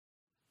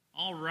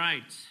All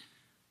right.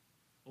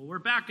 Well, we're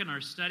back in our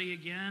study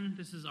again.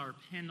 This is our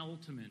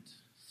penultimate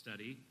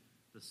study,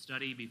 the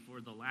study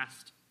before the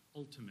last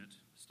ultimate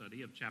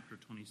study of chapter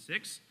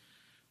 26.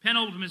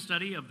 Penultimate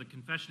study of the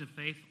Confession of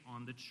Faith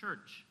on the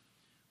Church.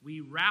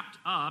 We wrapped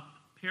up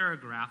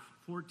paragraph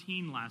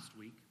 14 last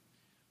week,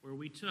 where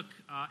we took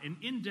an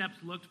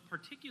in-depth look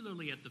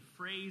particularly at the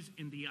phrase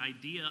and the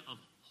idea of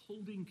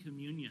holding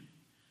communion.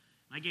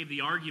 I gave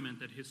the argument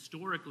that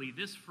historically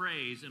this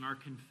phrase in our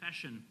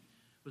confession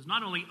was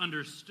not only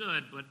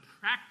understood but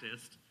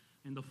practiced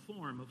in the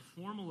form of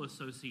formal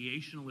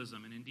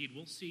associationalism, and indeed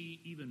we'll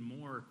see even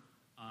more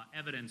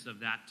evidence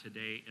of that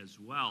today as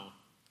well.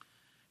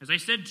 As I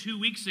said 2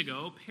 weeks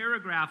ago,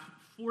 paragraph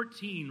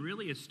 14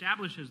 really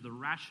establishes the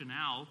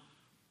rationale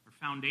or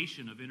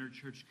foundation of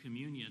interchurch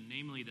communion,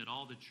 namely that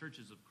all the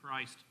churches of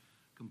Christ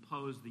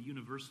compose the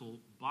universal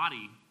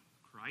body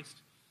of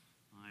Christ.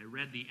 I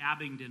read the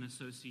Abingdon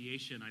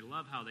Association. I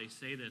love how they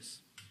say this.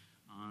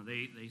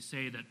 They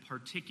say that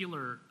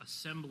particular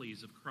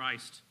assemblies of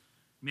Christ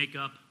make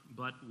up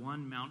but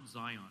one Mount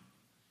Zion.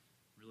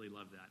 Really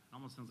love that. It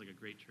almost sounds like a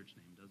great church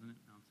name, doesn't it?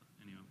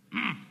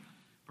 Anyway,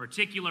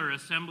 particular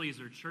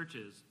assemblies or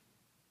churches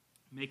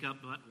make up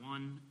but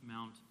one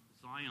Mount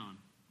Zion.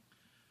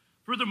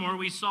 Furthermore,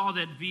 we saw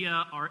that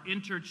via our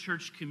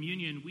interchurch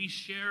communion, we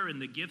share in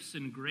the gifts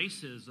and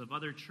graces of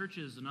other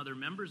churches and other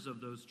members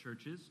of those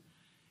churches,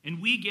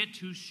 and we get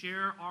to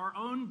share our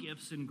own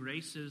gifts and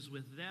graces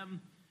with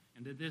them,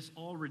 and that this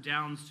all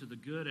redounds to the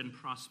good and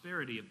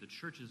prosperity of the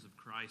churches of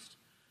Christ,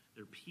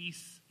 their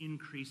peace,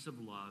 increase of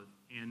love,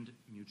 and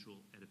mutual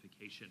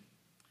edification.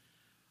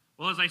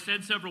 Well, as I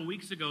said several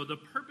weeks ago, the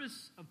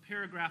purpose of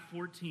paragraph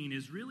 14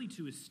 is really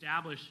to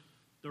establish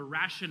the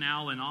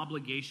rationale and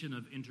obligation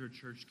of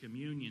interchurch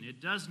communion.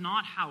 It does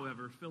not,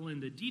 however, fill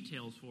in the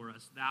details for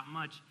us that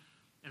much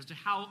as to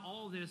how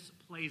all this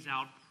plays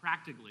out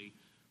practically,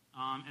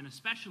 and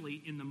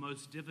especially in the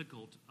most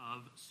difficult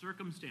of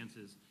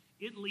circumstances.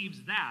 It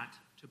leaves that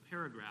to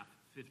paragraph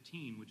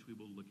 15, which we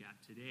will look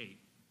at today.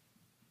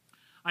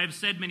 I have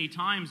said many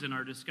times in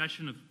our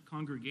discussion of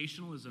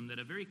congregationalism that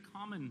a very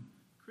common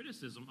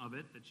criticism of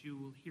it that you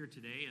will hear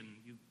today and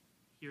you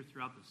hear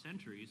throughout the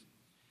centuries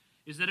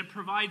is that it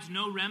provides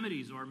no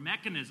remedies or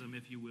mechanism,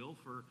 if you will,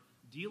 for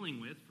dealing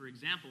with, for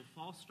example,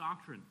 false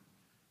doctrine,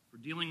 for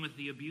dealing with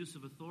the abuse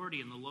of authority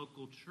in the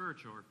local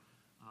church or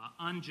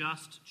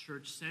unjust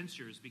church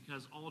censures,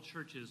 because all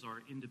churches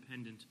are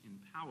independent in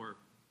power.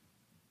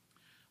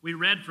 We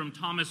read from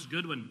Thomas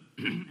Goodwin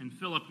and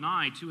Philip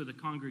Nye, two of the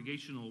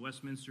congregational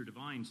Westminster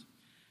divines.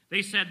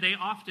 They said they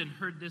often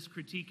heard this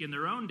critique in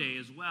their own day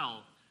as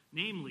well,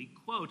 namely,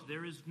 quote,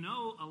 "There is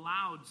no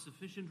allowed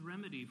sufficient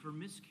remedy for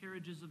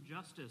miscarriages of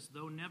justice,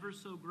 though never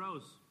so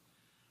gross,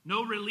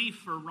 no relief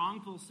for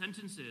wrongful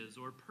sentences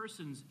or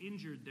persons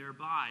injured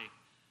thereby,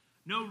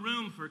 no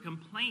room for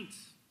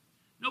complaints,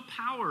 no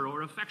power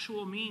or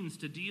effectual means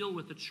to deal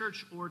with the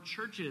church or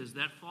churches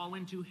that fall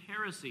into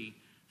heresy,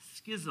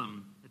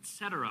 schism,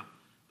 etc.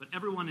 But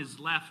everyone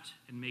is left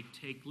and may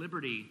take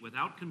liberty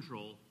without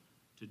control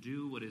to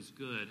do what is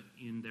good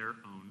in their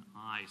own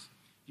eyes."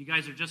 If you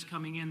guys are just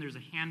coming in, there's a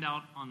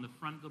handout on the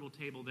front little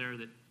table there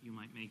that you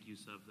might make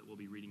use of that we'll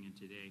be reading in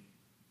today.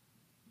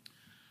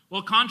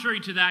 Well,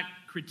 contrary to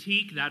that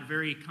critique, that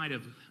very kind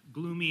of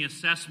gloomy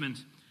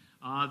assessment,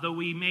 though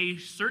we may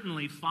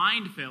certainly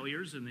find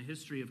failures in the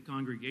history of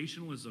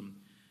congregationalism,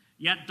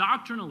 yet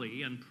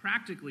doctrinally and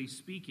practically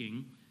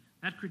speaking,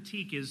 that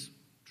critique is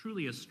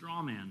truly a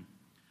straw man.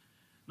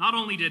 Not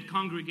only did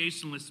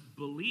Congregationalists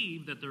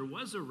believe that there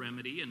was a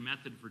remedy and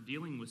method for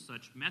dealing with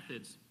such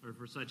methods or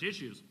for such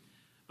issues,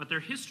 but their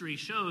history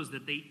shows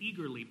that they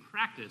eagerly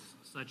practice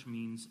such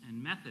means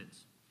and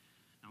methods.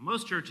 Now,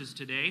 most churches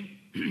today,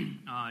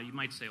 you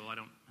might say, well, I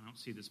don't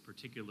see this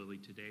particularly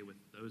today with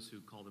those who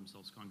call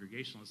themselves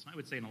Congregationalists. And I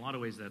would say in a lot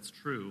of ways that's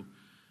true,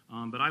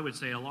 but I would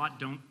say a lot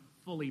don't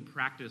fully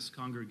practice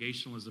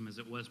Congregationalism as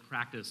it was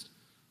practiced,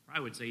 I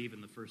would say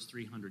even the first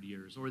 300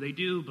 years. Or they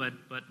do,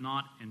 but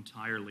not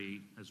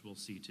entirely, as we'll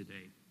see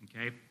today,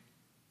 okay?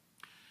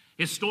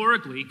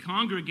 Historically,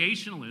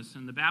 Congregationalists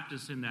and the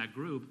Baptists in that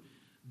group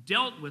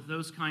dealt with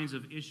those kinds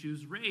of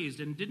issues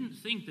raised and didn't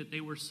think that they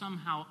were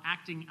somehow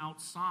acting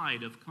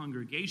outside of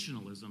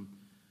Congregationalism.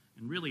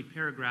 And really,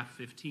 paragraph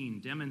 15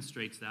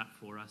 demonstrates that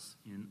for us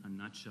in a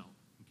nutshell,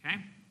 okay?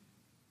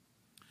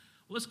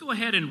 Well, let's go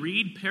ahead and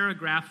read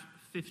paragraph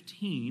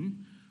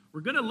 15.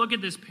 We're going to look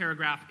at this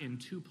paragraph in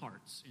two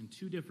parts, in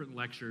two different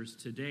lectures,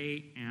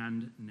 today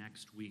and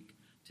next week.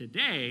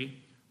 Today,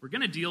 we're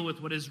going to deal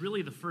with what is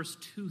really the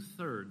first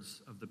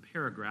two-thirds of the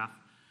paragraph,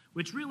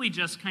 which really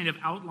just kind of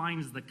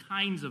outlines the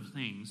kinds of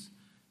things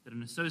that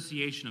an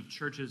association of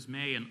churches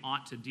may and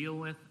ought to deal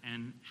with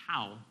and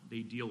how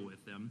they deal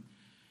with them.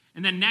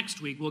 And then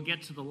next week, we'll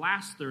get to the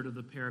last third of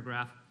the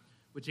paragraph,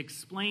 which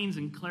explains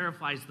and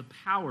clarifies the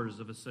powers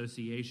of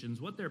associations,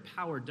 what their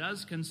power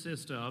does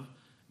consist of,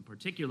 and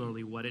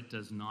particularly what it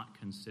does not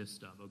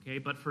consist of, okay?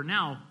 But for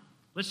now,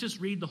 let's just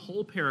read the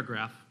whole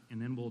paragraph,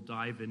 and then we'll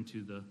dive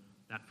into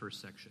that first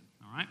section,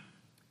 all right?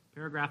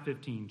 Paragraph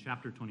 15,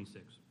 chapter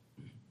 26.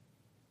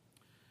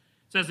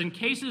 It says, in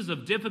cases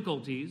of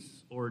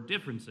difficulties or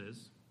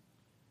differences,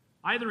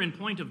 either in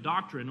point of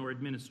doctrine or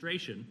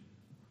administration,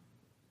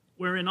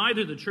 wherein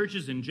either the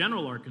churches in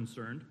general are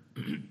concerned,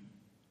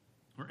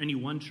 or any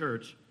one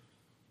church,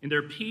 in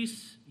their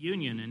peace,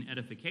 union, and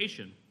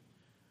edification,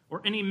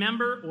 or any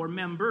member or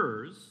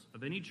members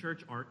of any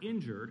church are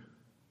injured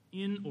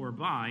in or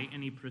by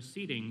any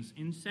proceedings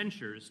in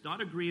censures not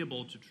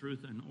agreeable to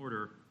truth and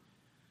order,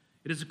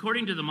 it is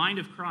according to the mind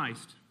of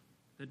Christ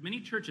that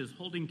many churches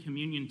holding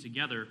communion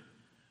together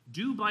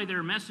do by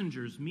their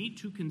messengers meet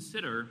to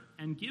consider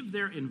and give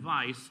their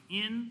advice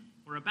in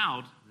or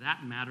about that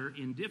matter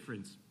in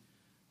difference,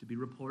 to be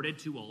reported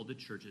to all the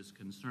churches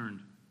concerned.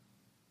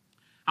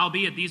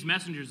 Howbeit these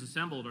messengers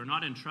assembled are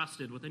not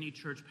entrusted with any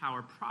church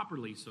power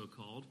properly so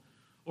called,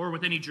 or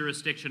with any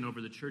jurisdiction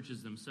over the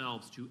churches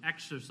themselves to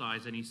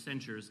exercise any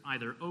censures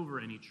either over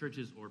any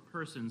churches or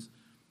persons,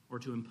 or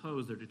to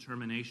impose their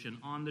determination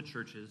on the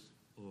churches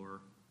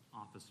or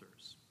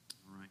officers.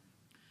 All right.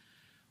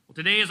 Well,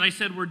 today, as I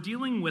said, we're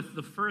dealing with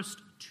the first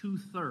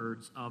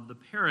two-thirds of the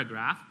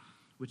paragraph,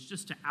 which,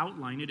 just to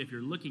outline it, if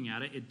you're looking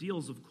at it, it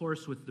deals, of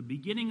course, with the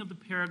beginning of the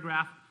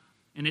paragraph,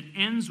 and it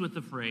ends with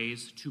the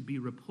phrase, to be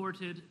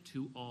reported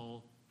to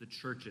all the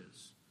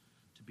churches.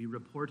 To be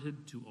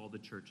reported to all the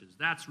churches.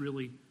 That's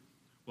really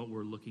what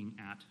we're looking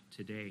at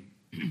today.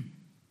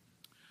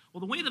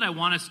 Well, the way that I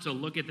want us to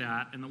look at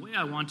that, and the way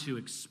I want to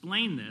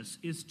explain this,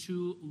 is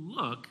to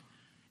look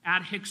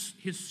at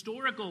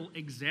historical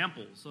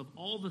examples of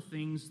all the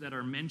things that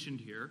are mentioned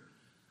here,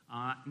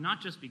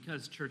 not just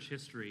because church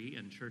history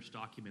and church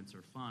documents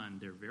are fun.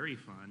 They're very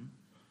fun.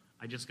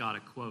 I just got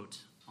a quote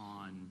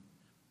on,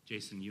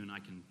 Jason, you and I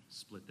can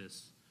split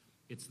this.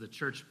 It's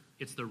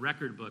the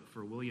record book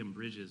for William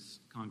Bridges'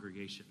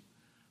 congregation.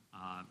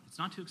 It's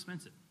not too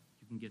expensive.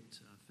 You can get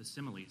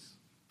facsimiles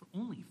for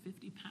only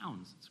 50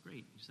 pounds. It's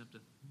great. You just have to,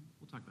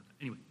 we'll talk about that.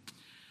 Anyway,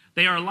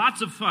 they are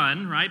lots of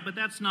fun, right? But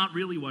that's not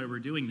really why we're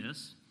doing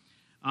this.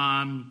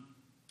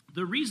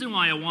 The reason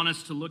why I want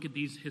us to look at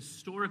these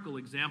historical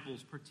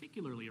examples,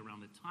 particularly around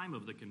the time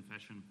of the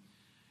confession,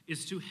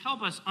 is to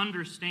help us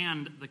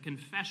understand the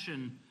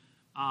confession,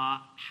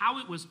 how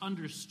it was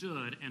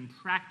understood and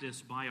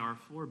practiced by our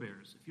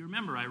forebears. If you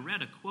remember, I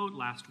read a quote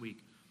last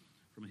week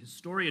from a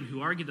historian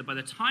who argued that by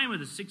the time of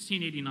the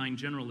 1689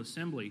 General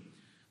Assembly,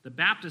 the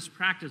Baptist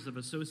practice of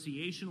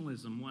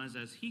associationalism was,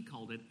 as he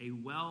called it, a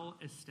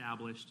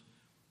well-established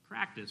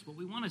practice. Well,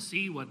 we want to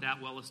see what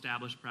that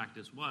well-established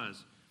practice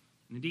was.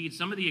 And indeed,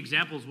 some of the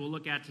examples we'll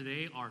look at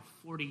today are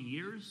 40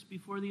 years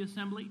before the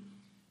assembly,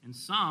 and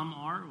some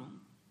are, well,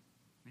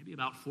 maybe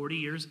about 40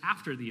 years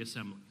after the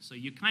assembly. So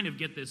you kind of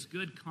get this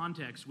good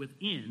context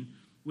within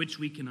which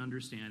we can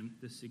understand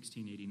the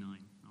 1689,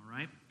 all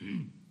right?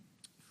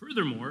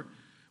 Furthermore,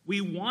 we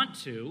want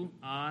to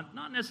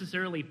not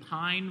necessarily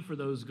pine for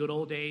those good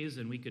old days,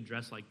 and we could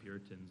dress like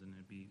Puritans, and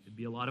it'd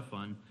be a lot of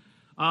fun.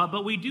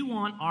 But we do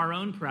want our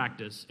own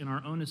practice in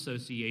our own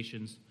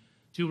associations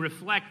to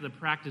reflect the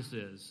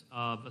practices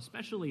of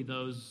especially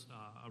those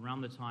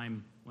around the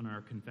time when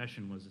our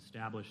confession was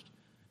established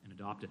and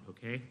adopted,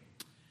 okay?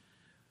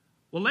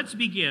 Well, let's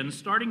begin,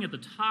 starting at the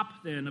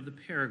top then of the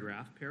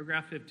paragraph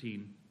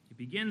 15. It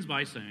begins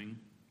by saying,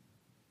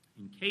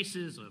 in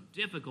cases of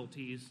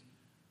difficulties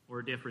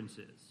or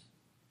differences.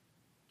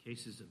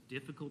 Cases of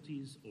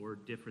difficulties or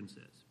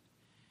differences.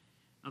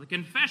 Now, the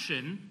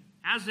confession,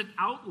 as it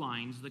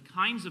outlines the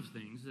kinds of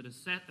things that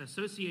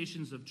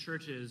associations of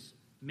churches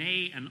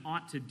may and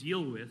ought to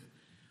deal with,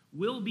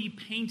 will be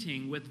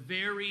painting with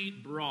very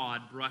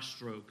broad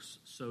brushstrokes,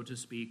 so to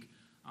speak,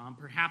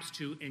 perhaps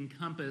to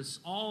encompass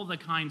all the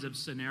kinds of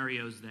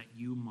scenarios that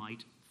you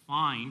might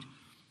find.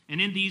 And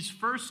in these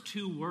first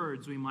two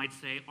words, we might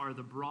say, are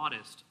the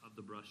broadest of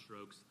the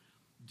brushstrokes,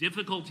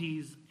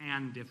 difficulties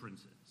and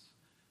differences.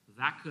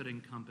 That could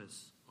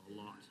encompass a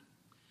lot.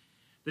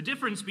 The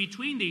difference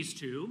between these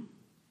two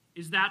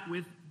is that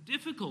with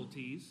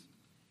difficulties,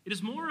 it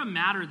is more a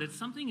matter that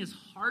something is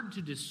hard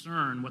to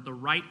discern what the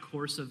right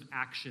course of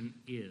action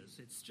is.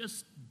 It's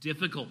just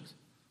difficult.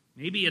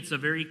 Maybe it's a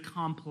very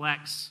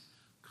complex,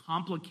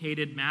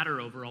 complicated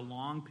matter over a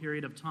long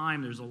period of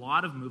time. There's a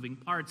lot of moving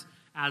parts,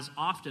 as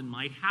often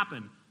might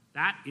happen.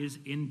 That is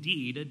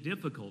indeed a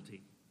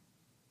difficulty.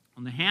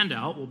 On the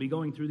handout, we'll be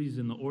going through these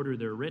in the order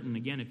they're written.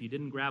 Again, if you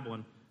didn't grab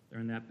one, they're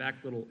in that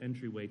back little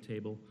entryway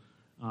table.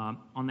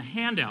 On the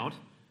handout,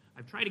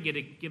 I've tried to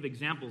give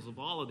examples of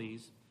all of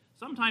these.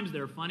 Sometimes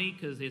they're funny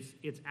because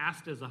it's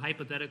asked as a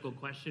hypothetical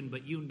question,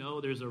 but you know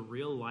there's a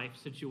real-life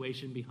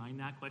situation behind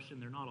that question.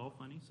 They're not all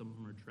funny. Some of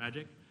them are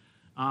tragic.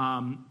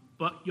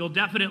 But you'll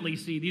definitely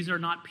see these are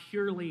not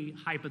purely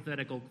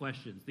hypothetical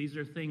questions. These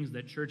are things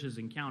that churches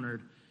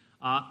encountered,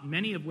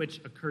 many of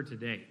which occur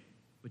today,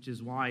 which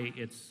is why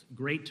it's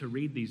great to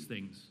read these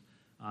things.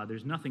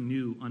 There's nothing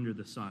new under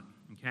the sun,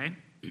 okay?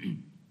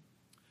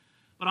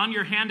 But on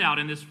your handout,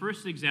 in this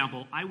first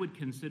example, I would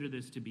consider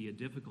this to be a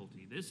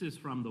difficulty. This is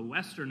from the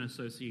Western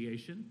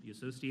Association, the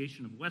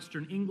Association of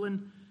Western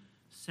England,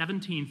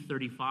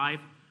 1735.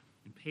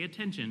 And pay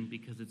attention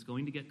because it's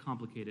going to get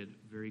complicated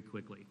very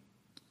quickly.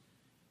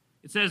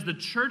 It says, "The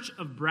church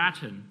of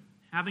Bratton,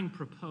 having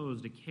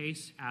proposed a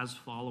case as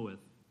followeth.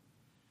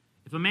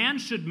 If a man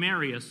should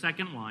marry a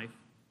second wife,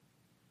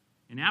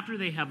 and after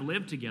they have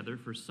lived together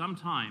for some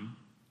time,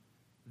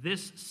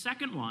 this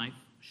second wife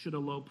should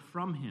elope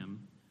from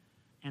him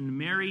and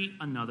marry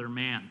another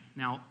man."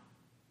 Now,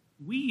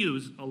 we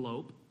use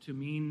elope to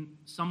mean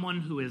someone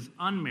who is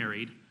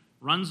unmarried,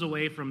 runs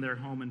away from their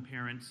home and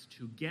parents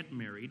to get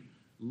married.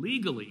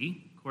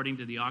 Legally, according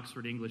to the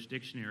Oxford English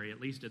Dictionary,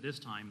 at least at this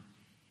time,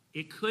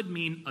 it could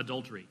mean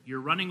adultery.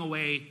 You're running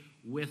away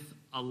with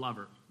a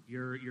lover.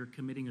 You're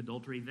committing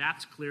adultery.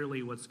 That's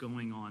clearly what's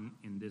going on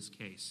in this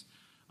case.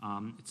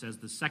 It says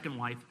the second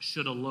wife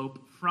should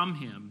elope from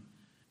him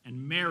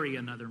and marry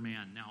another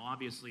man. Now,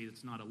 obviously,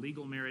 it's not a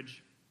legal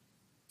marriage.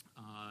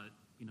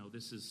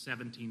 This is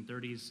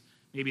 1730s.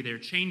 Maybe they're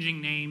changing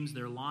names,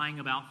 they're lying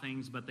about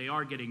things, but they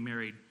are getting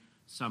married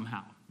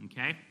somehow,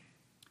 okay?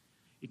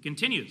 It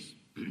continues.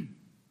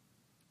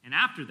 "And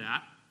after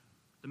that,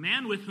 the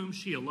man with whom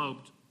she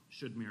eloped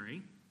should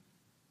marry,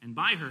 and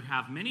by her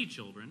have many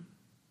children.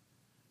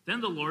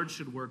 Then the Lord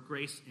should work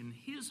grace in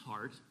his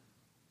heart,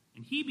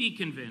 and he be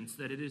convinced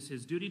that it is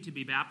his duty to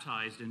be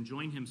baptized and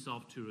join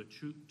himself to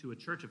a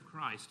church of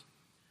Christ.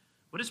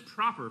 What is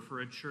proper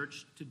for a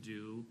church to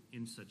do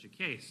in such a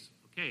case?"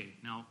 Okay,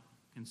 now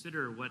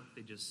consider what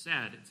they just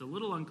said. It's a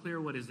little unclear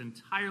what is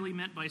entirely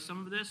meant by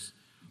some of this.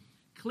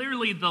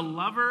 Clearly, the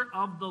lover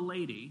of the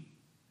lady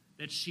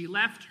that she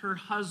left her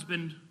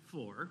husband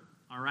for,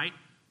 all right,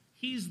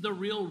 he's the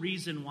real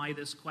reason why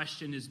this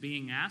question is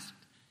being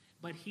asked,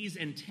 but he's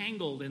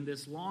entangled in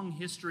this long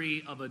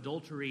history of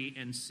adultery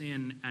and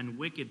sin and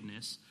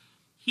wickedness.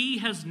 He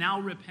has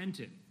now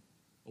repented.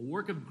 A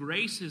work of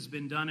grace has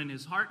been done in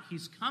his heart.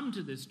 He's come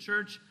to this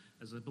church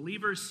as a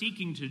believer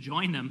seeking to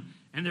join them,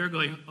 and they're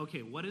going,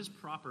 okay, what is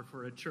proper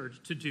for a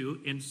church to do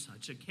in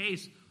such a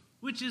case?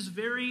 Which is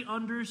very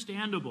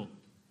understandable.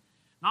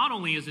 Not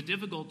only is it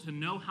difficult to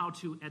know how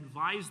to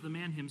advise the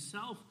man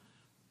himself,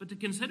 but to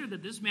consider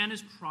that this man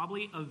is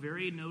probably a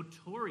very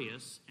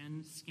notorious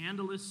and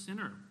scandalous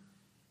sinner.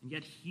 And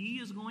yet he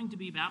is going to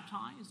be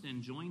baptized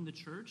and join the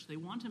church. They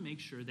want to make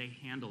sure they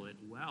handle it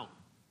well.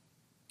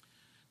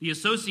 The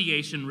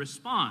association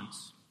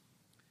responds.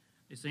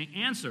 They say,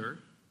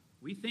 "Answer,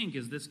 we think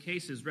as this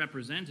case is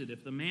represented,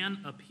 if the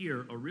man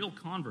appear a real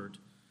convert,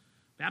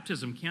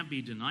 baptism can't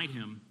be denied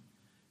him.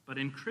 But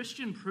in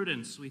Christian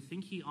prudence, we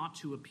think he ought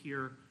to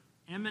appear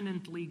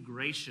eminently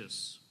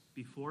gracious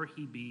before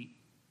he be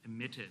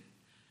admitted."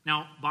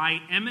 Now,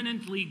 by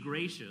eminently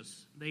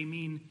gracious, they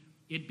mean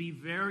it be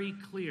very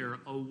clear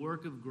a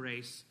work of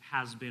grace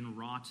has been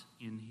wrought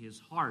in his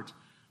heart.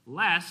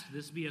 Lest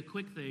this be a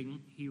quick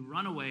thing, he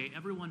run away,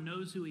 everyone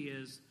knows who he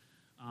is,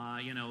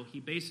 he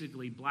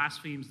basically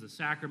blasphemes the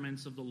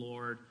sacraments of the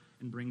Lord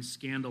and brings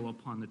scandal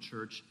upon the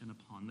church and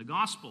upon the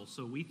gospel.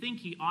 So we think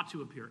he ought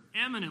to appear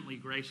eminently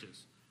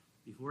gracious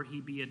before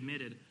he be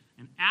admitted,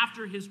 and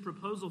after his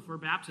proposal for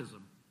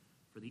baptism,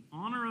 for the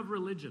honor of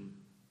religion,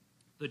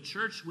 the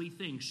church, we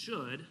think,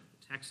 should,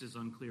 the text is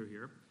unclear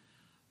here,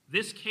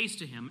 this case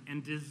to him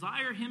and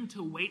desire him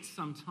to wait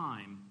some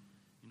time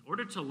in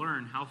order to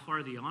learn how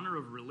far the honor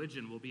of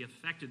religion will be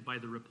affected by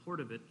the report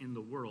of it in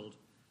the world,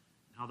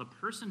 and how the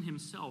person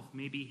himself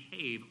may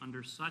behave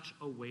under such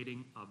a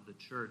waiting of the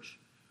church.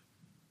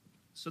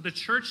 So the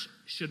church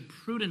should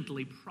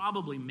prudently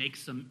probably make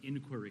some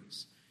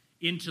inquiries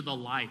into the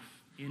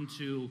life,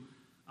 into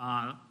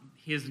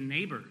his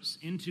neighbors,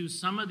 into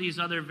some of these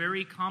other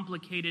very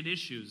complicated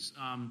issues.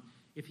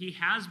 If he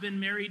has been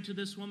married to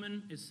this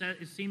woman,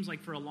 it seems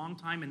like for a long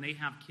time, and they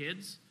have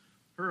kids,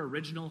 her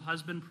original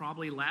husband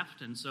probably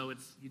left, and so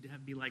you'd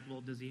have to be like,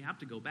 well, does he have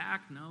to go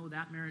back? No,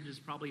 that marriage is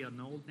probably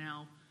annulled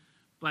now.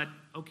 But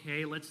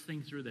okay, let's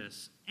think through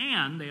this.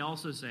 And they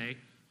also say,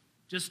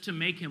 just to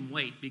make him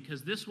wait,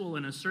 because this will,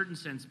 in a certain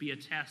sense, be a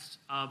test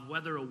of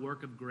whether a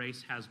work of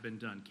grace has been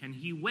done. Can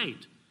he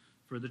wait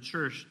for the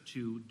church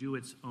to do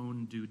its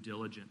own due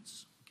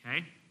diligence?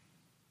 Okay?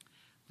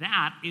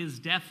 That is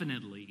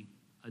definitely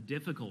a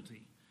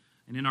difficulty.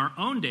 And in our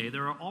own day,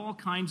 there are all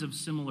kinds of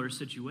similar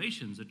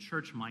situations a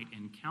church might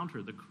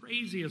encounter. The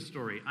craziest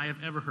story I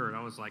have ever heard,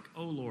 I was like,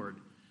 oh Lord,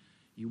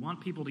 you want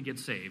people to get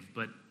saved,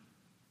 but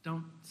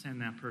don't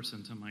send that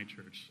person to my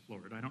church,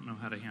 Lord. I don't know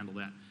how to handle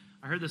that.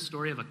 I heard the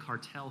story of a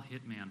cartel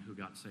hitman who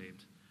got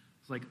saved.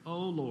 It's like, oh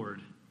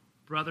Lord,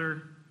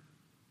 brother,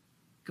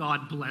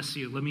 God bless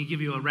you. Let me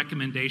give you a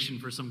recommendation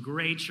for some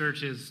great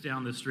churches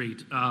down the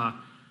street.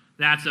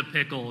 That's a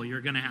pickle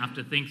you're going to have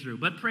to think through.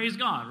 But praise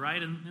God,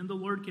 right? And the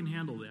Lord can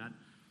handle that.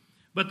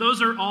 But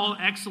those are all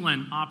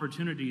excellent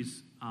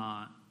opportunities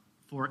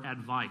for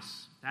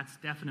advice. That's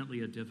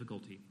definitely a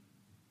difficulty.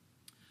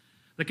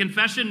 The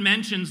confession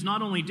mentions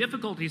not only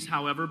difficulties,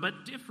 however,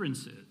 but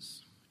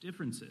differences.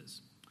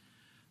 Differences.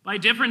 By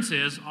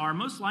differences are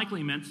most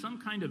likely meant some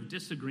kind of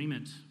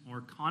disagreement or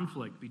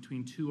conflict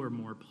between two or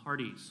more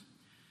parties.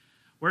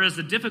 Whereas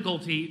the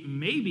difficulty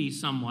may be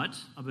somewhat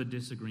of a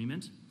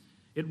disagreement,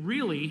 it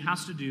really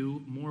has to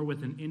do more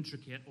with an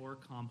intricate or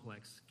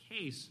complex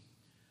case.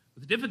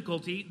 With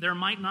difficulty, there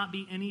might not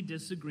be any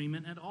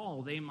disagreement at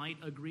all. They might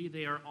agree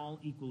they are all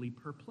equally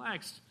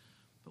perplexed.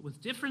 But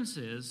with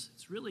differences,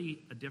 it's really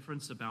a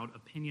difference about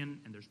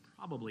opinion, and there's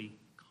probably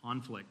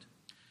conflict.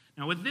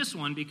 Now with this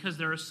one, because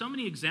there are so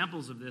many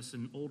examples of this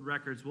in old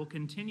records, we'll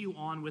continue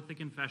on with the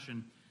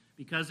confession,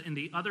 because in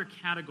the other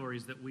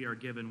categories that we are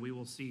given, we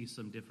will see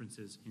some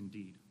differences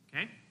indeed.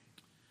 Okay?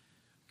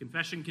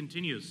 Confession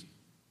continues.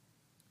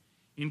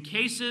 In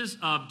cases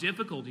of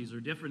difficulties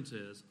or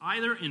differences,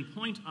 either in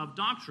point of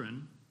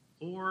doctrine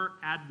or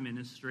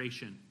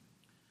administration.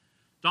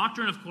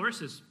 Doctrine, of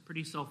course, is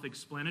pretty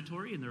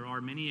self-explanatory, and there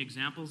are many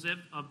examples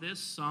of this,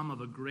 some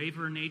of a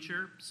graver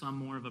nature, some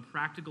more of a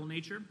practical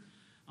nature.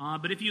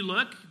 But if you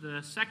look,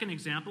 the second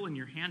example in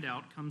your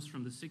handout comes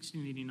from the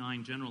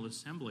 1689 General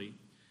Assembly.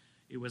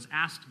 It was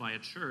asked by a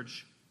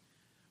church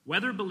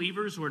whether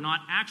believers were not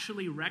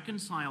actually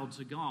reconciled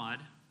to God,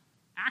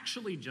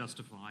 actually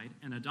justified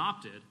and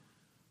adopted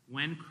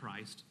when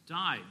Christ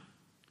died.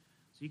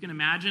 So you can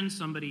imagine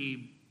some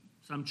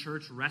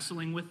church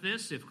wrestling with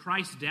this. If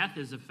Christ's death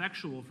is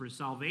effectual for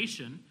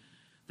salvation,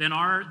 then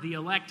are the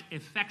elect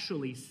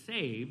effectually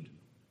saved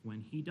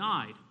when he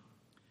died?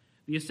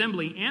 The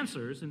assembly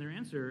answers, and their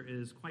answer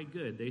is quite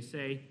good. They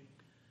say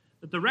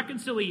that the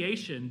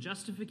reconciliation,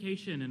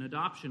 justification, and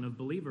adoption of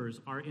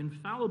believers are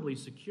infallibly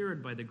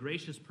secured by the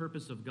gracious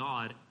purpose of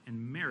God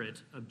and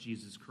merit of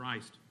Jesus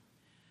Christ.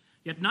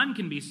 Yet none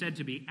can be said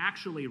to be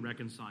actually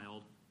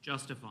reconciled,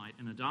 justified,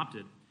 and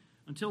adopted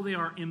until they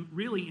are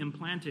really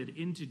implanted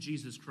into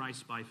Jesus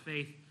Christ by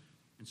faith,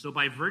 and so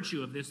by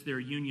virtue of this, their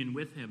union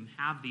with him,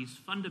 have these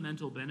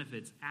fundamental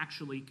benefits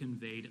actually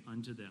conveyed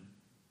unto them.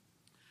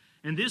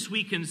 And this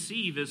we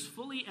conceive is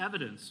fully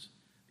evidenced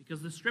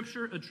because the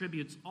Scripture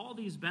attributes all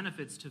these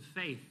benefits to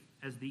faith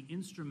as the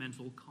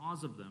instrumental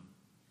cause of them.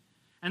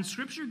 And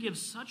Scripture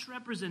gives such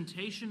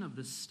representation of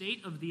the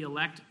state of the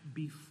elect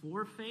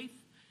before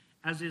faith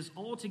as is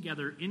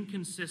altogether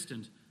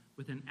inconsistent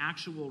with an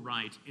actual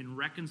right in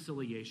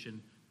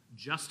reconciliation,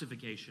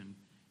 justification,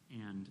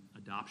 and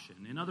adoption.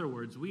 In other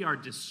words, we are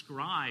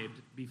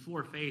described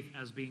before faith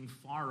as being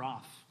far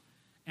off,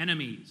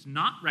 enemies,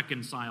 not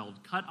reconciled,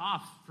 cut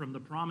off from the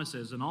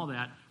promises and all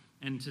that,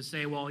 and to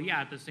say, well,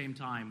 yeah, at the same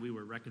time, we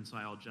were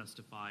reconciled,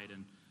 justified,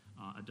 and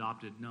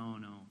adopted. No,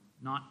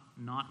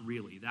 not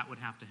really. That would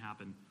have to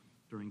happen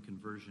during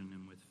conversion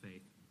and with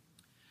faith.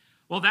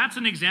 Well, that's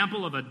an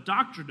example of a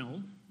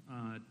doctrinal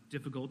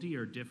difficulty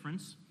or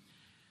difference.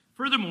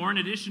 Furthermore, in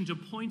addition to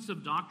points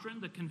of doctrine,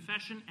 the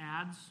confession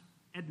adds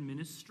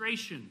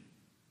administration.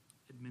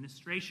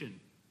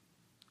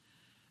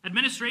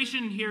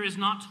 Administration here is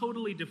not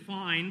totally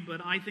defined, but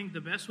I think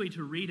the best way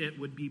to read it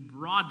would be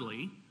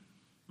broadly.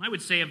 I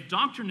would say if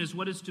doctrine is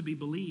what is to be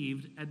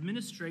believed,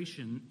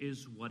 administration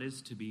is what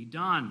is to be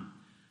done.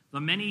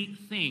 The many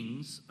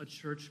things a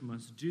church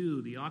must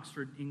do. The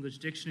Oxford English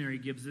Dictionary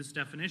gives this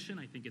definition.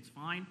 I think it's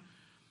fine.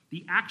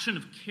 The action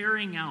of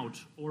carrying out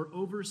or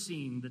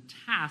overseeing the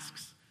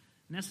tasks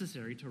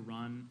necessary to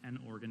run an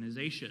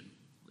organization.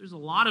 There's a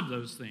lot of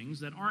those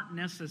things that aren't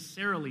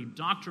necessarily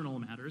doctrinal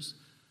matters.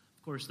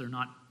 Of course, they're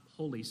not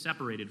wholly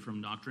separated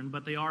from doctrine,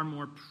 but they are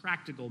more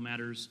practical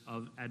matters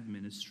of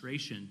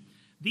administration.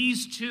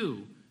 These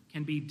too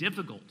can be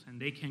difficult, and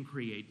they can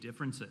create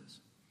differences.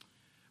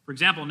 For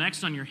example,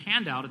 next on your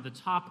handout at the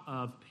top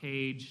of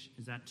page,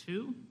 is that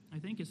 2? I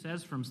think it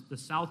says from the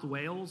South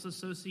Wales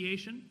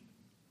Association.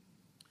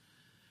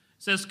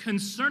 It says,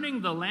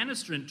 concerning the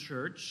Lannistrand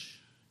Church,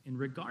 in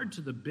regard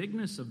to the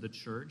bigness of the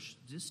church,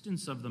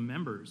 distance of the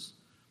members,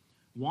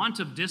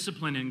 want of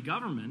discipline in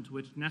government,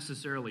 which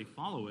necessarily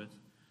followeth,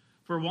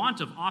 for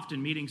want of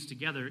often meetings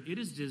together, it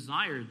is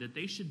desired that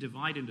they should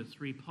divide into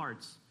 3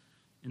 parts,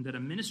 and that a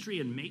ministry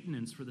and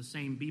maintenance for the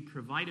same be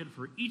provided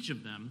for each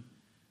of them,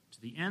 to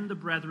the end the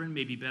brethren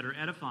may be better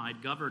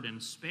edified, governed,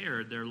 and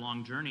spared their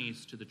long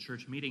journeys to the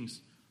church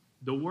meetings.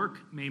 The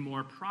work may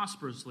more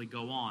prosperously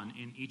go on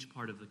in each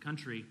part of the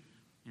country,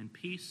 and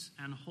peace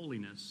and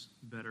holiness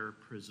better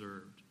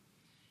preserved.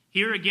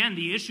 Here again,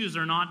 the issues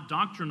are not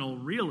doctrinal,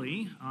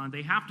 really.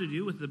 They have to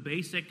do with the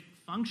basic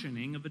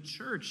functioning of a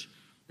church.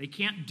 They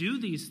can't do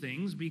these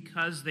things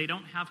because they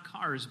don't have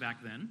cars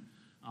back then.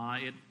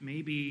 It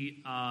may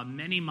be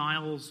many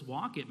miles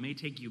walk. It may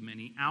take you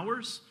many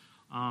hours.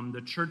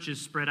 The church is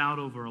spread out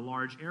over a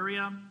large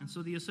area, and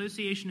so the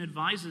association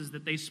advises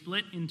that they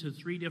split into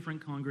 3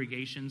 different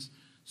congregations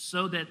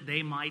so that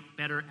they might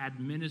better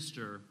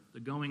administer the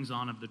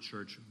goings-on of the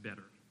church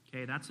better.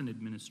 Okay, that's an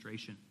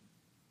administration.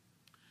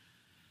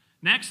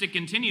 Next, it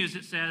continues,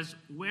 it says,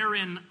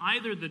 wherein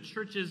either the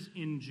churches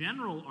in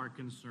general are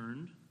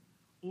concerned,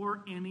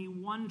 or any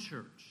one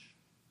church,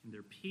 in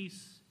their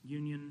peace,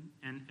 union,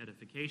 and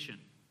edification.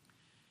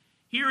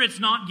 Here it's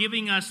not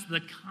giving us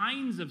the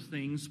kinds of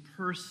things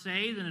per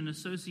se that an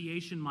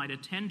association might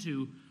attend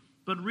to,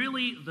 but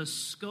really the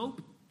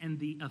scope and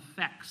the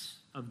effects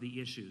of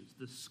the issues.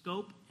 The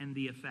scope and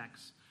the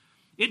effects.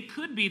 It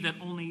could be that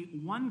only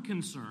one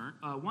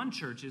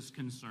church is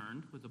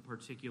concerned with a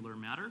particular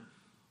matter,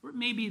 or it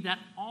may be that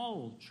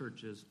all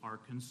churches are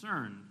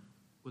concerned.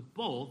 with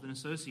both, an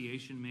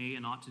association may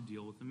and ought to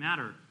deal with the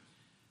matter.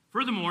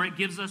 Furthermore, it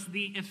gives us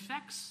the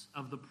effects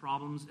of the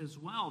problems as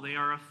well. They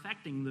are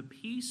affecting the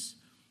peace,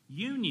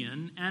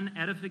 union, and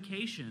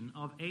edification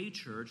of a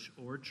church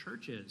or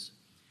churches.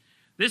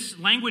 This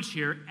language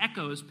here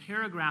echoes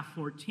paragraph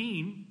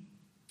 14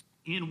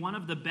 in one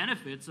of the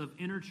benefits of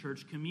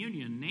interchurch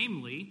communion.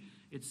 Namely,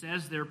 it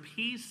says their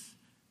peace,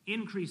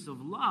 increase of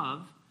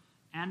love,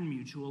 and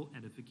mutual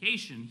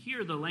edification.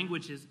 Here, the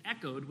language is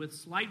echoed with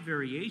slight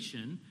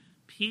variation: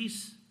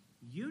 peace,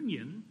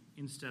 union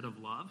instead of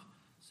love,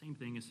 same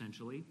thing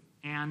essentially,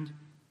 and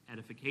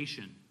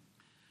edification.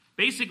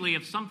 Basically,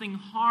 if something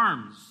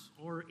harms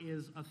or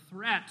is a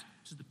threat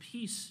to the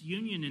peace,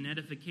 union, and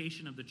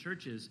edification of the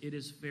churches, it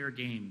is fair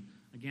game.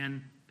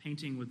 Again,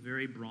 painting with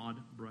very broad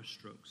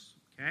brushstrokes.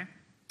 Okay?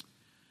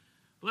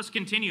 But let's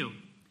continue.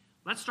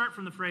 Let's start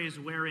from the phrase,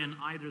 wherein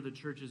either the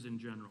churches in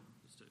general,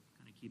 just to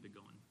kind of keep it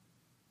going.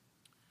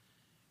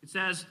 It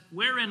says,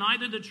 wherein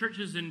either the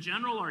churches in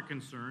general are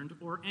concerned,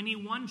 or any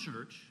one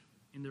church,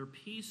 in their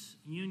peace,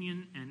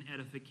 union, and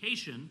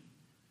edification,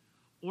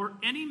 or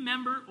any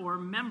member or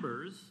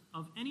members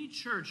of any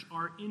church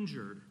are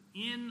injured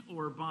in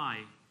or by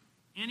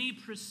any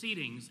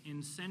proceedings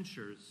in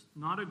censures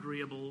not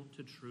agreeable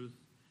to truth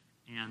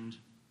and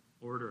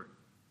order.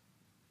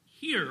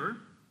 Here,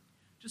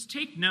 just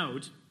take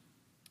note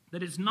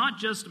that it's not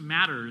just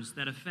matters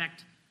that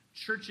affect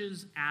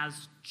churches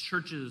as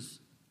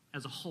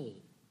a whole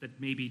that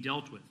may be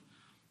dealt with,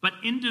 but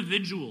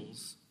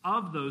individuals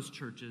of those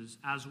churches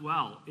as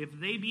well. If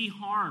they be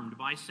harmed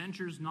by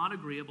censures not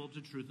agreeable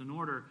to truth and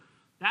order,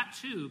 that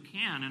too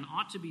can and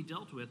ought to be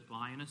dealt with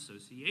by an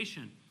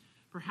association.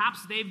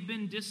 Perhaps they've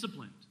been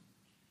disciplined,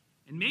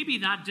 and maybe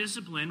that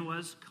discipline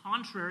was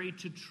contrary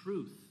to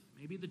truth.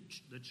 Maybe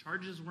the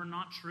charges were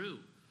not true.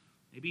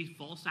 Maybe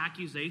false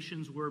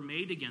accusations were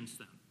made against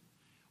them.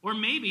 Or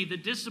maybe the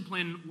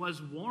discipline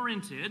was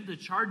warranted, the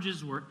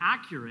charges were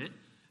accurate,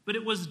 but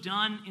it was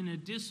done in a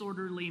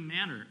disorderly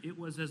manner. It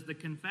was, as the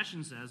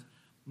confession says,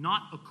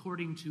 not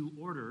according to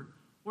order.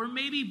 Or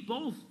maybe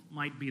both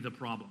might be the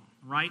problem,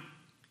 right?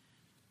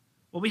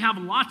 Well, we have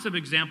lots of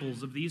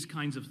examples of these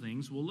kinds of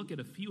things. We'll look at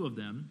a few of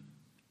them.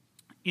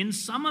 In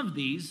some of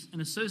these, an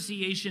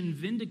association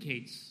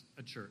vindicates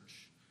a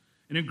church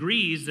and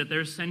agrees that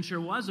their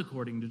censure was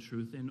according to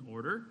truth and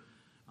order.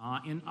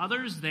 In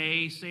others,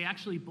 they say,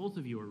 actually, both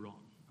of you are wrong.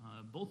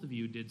 Both of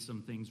you did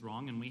some things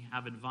wrong, and we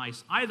have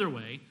advice. Either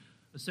way,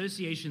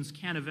 associations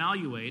can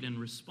evaluate and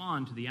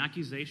respond to the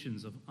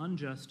accusations of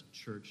unjust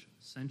church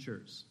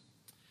censures.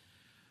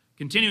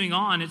 Continuing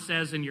on, it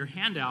says in your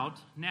handout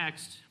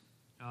next,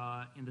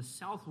 in the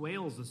South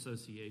Wales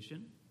Association,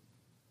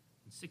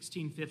 in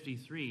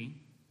 1653,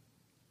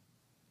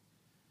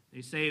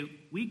 they say,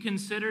 we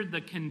considered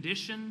the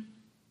condition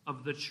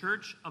of the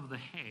Church of the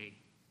Hay,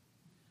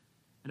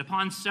 and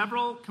upon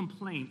several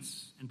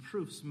complaints and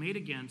proofs made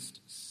against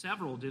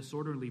several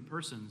disorderly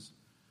persons,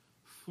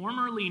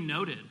 formerly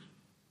noted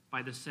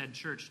by the said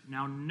church.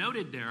 Now,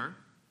 noted there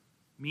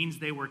means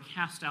they were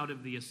cast out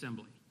of the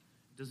assembly.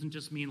 It doesn't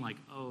just mean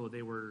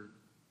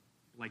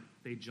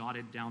they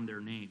jotted down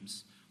their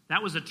names.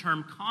 That was a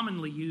term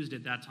commonly used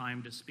at that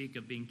time to speak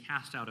of being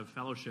cast out of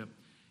fellowship.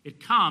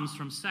 It comes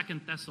from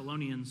 2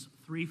 Thessalonians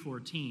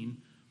 3:14,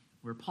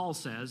 where Paul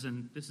says,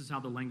 and this is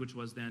how the language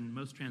was then,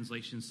 most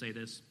translations say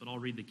this, but I'll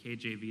read the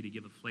KJV to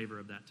give a flavor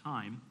of that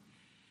time.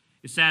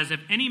 It says,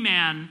 if any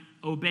man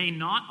obey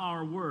not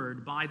our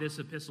word by this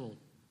epistle,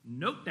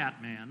 note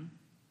that man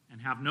and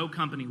have no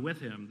company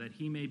with him, that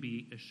he may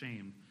be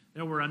ashamed.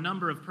 There were a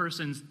number of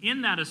persons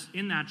in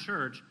that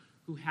church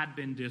who had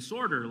been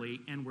disorderly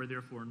and were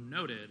therefore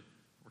noted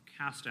or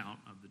cast out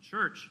of the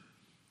church.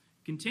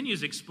 It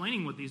continues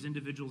explaining what these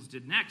individuals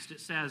did next. It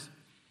says,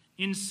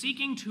 in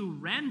seeking to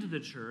rend the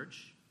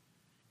church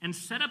and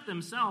set up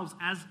themselves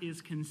as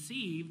is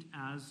conceived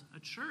as a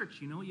church.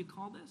 You know what you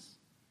call this?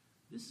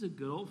 This is a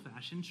good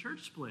old-fashioned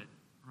church split,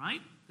 right?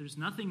 There's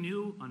nothing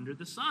new under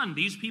the sun.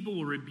 These people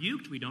were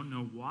rebuked. We don't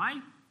know why.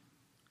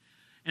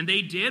 And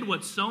they did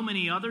what so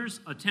many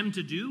others attempt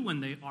to do when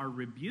they are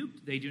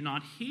rebuked. They do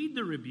not heed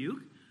the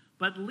rebuke,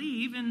 but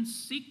leave and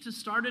seek to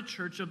start a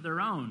church of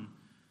their own.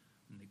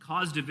 And they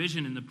caused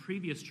division in the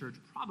previous church,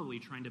 probably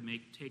trying to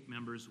take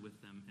members with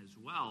them as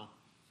well.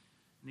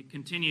 And it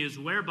continues,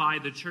 whereby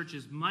the church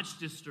is much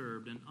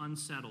disturbed and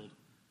unsettled,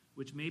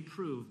 which may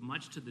prove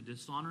much to the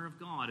dishonor of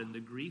God and the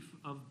grief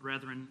of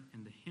brethren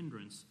and the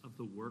hindrance of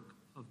the work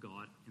of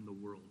God in the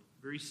world.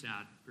 Very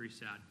sad, very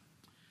sad.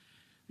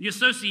 The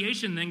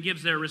association then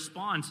gives their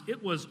response.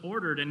 It was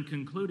ordered and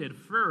concluded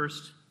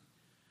first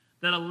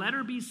that a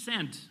letter be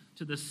sent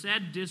to the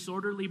said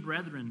disorderly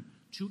brethren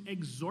to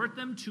exhort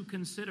them to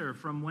consider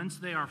from whence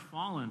they are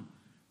fallen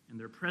and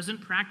their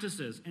present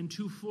practices, and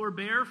to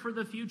forbear for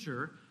the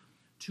future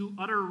to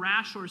utter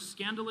rash or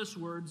scandalous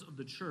words of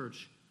the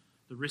church,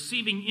 the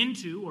receiving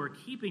into or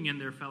keeping in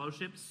their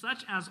fellowship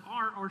such as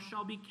are or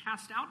shall be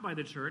cast out by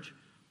the church,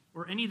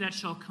 or any that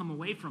shall come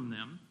away from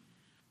them,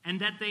 and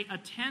that they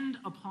attend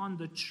upon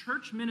the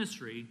church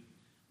ministry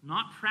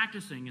not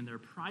practicing in their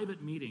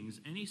private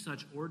meetings any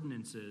such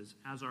ordinances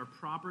as are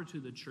proper to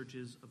the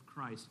churches of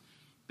Christ.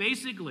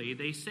 Basically,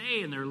 they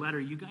say in their letter,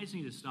 you guys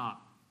need to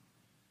stop.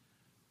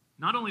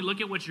 Not only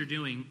look at what you're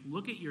doing,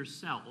 look at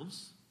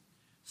yourselves.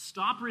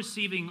 Stop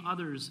receiving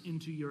others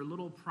into your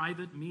little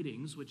private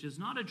meetings, which is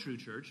not a true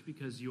church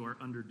because you are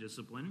under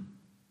discipline.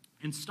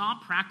 And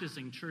stop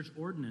practicing church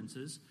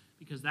ordinances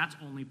because that's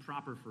only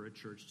proper for a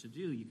church to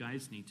do. You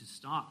guys need to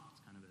stop.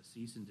 It's kind of a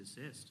cease and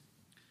desist.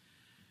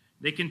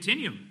 They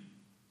continue.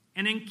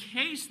 And in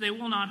case they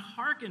will not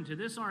hearken to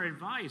this our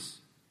advice,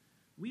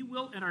 we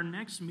will at our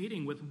next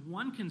meeting with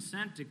one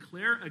consent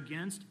declare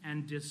against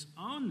and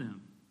disown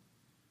them.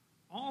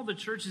 All the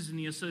churches in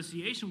the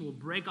association will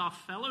break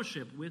off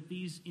fellowship with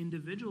these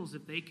individuals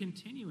if they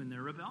continue in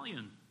their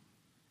rebellion.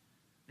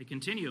 They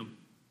continue.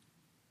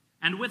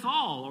 And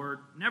withal,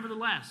 or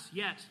nevertheless,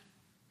 yet,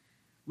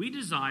 we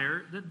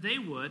desire that they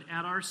would,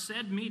 at our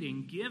said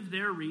meeting, give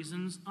their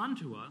reasons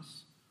unto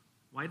us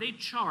why they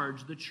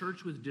charge the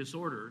church with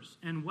disorders,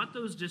 and what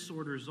those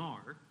disorders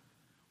are,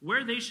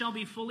 where they shall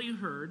be fully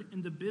heard,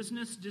 in the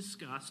business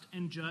discussed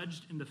and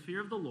judged in the fear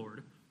of the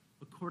Lord,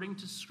 according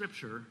to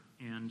Scripture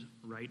and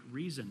right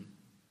reason.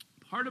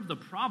 Part of the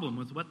problem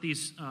with what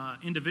these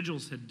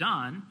individuals had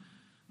done,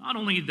 not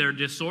only their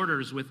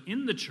disorders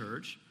within the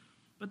church,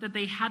 but that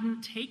they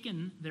hadn't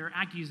taken their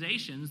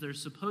accusations, their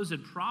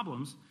supposed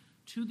problems,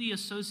 to the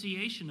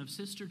association of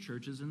sister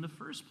churches in the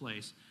first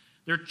place.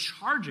 They're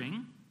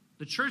charging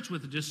the church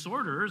with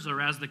disorders,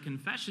 or as the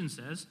confession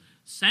says,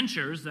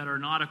 censures that are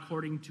not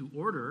according to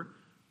order.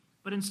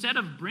 But instead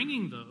of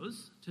bringing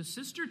those to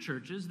sister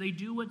churches, they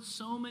do what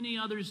so many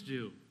others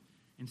do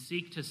and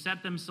seek to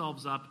set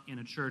themselves up in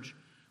a church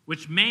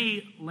which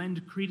may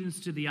lend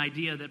credence to the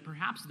idea that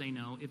perhaps they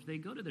know if they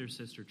go to their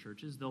sister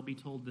churches, they'll be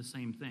told the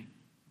same thing,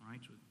 right?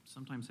 Which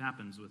sometimes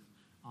happens with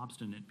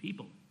obstinate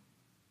people.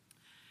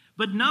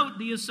 But note,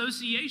 the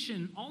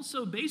association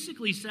also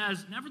basically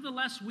says,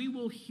 nevertheless, we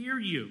will hear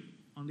you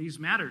on these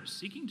matters,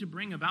 seeking to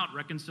bring about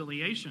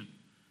reconciliation.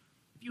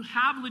 If you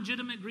have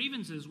legitimate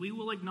grievances, we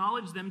will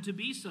acknowledge them to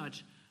be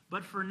such,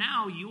 but for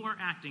now you are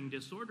acting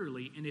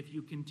disorderly, and if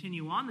you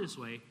continue on this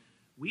way,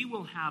 we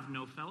will have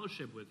no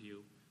fellowship with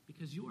you,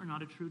 because you are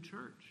not a true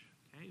church.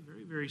 Okay,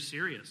 very, very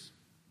serious.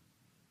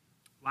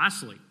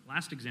 Lastly,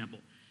 last example.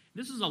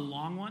 This is a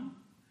long one,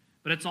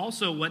 but it's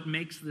also what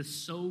makes this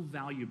so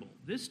valuable.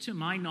 This, to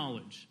my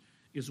knowledge,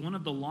 is one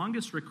of the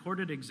longest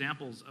recorded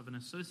examples of an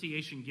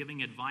association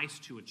giving advice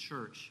to a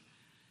church.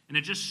 And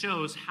it just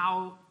shows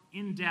how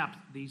in-depth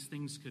these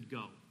things could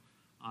go.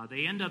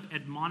 They end up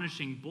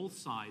admonishing both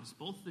sides,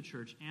 both the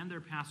church and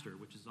their pastor,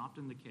 which is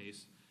often the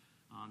case.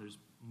 There's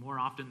more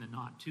often than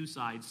not two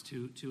sides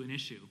to an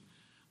issue.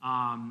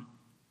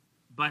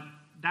 But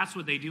that's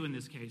what they do in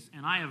this case.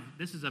 And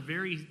this is a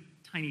very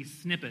tiny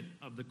snippet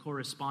of the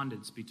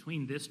correspondence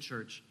between this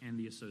church and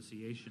the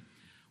association.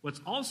 What's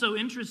also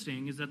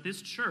interesting is that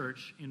this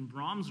church in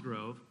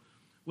Bromsgrove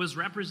was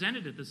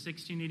represented at the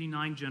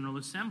 1689 General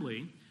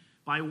Assembly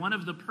by one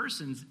of the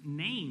persons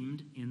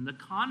named in the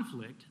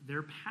conflict,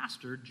 their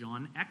pastor,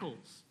 John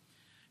Eccles.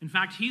 In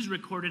fact, he's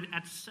recorded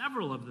at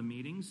several of the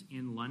meetings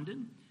in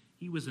London.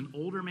 He was an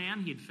older man.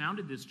 He had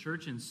founded this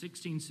church in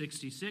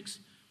 1666,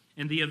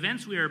 and the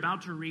events we are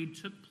about to read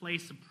took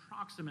place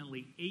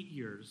approximately 8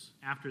 years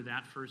after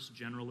that first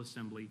General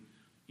Assembly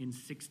in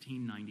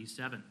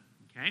 1697.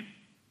 Okay?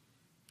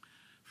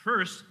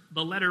 First,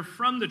 the letter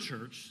from the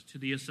church to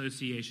the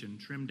association,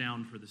 trimmed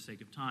down for the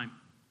sake of time.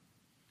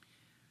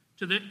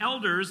 To the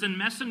elders and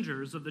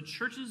messengers of the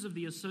churches of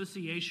the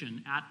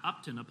association at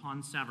Upton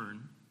upon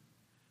Severn,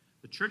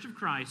 the Church of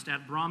Christ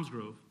at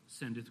Bromsgrove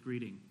sendeth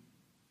greeting.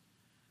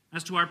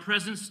 As to our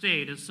present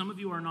state, as some of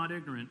you are not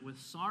ignorant, with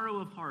sorrow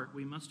of heart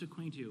we must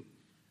acquaint you.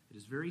 It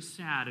is very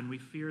sad, and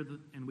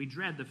we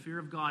dread the fear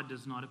of God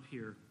does not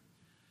appear.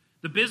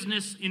 The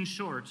business, in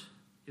short,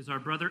 is our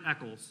brother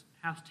Eccles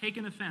hath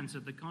taken offense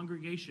at the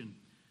congregation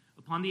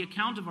upon the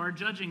account of our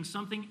judging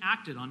something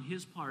acted on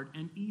his part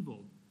an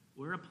evil,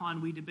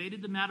 whereupon we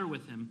debated the matter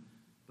with him,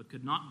 but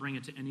could not bring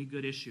it to any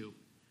good issue.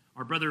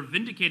 Our brother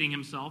vindicating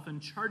himself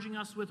and charging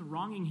us with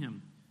wronging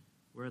him,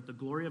 whereat the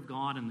glory of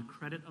God and the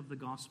credit of the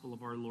gospel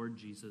of our Lord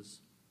Jesus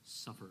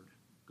suffered.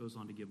 Goes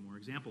on to give more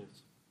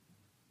examples.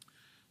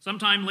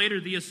 Sometime later,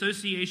 the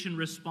association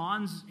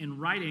responds in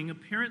writing.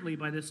 Apparently,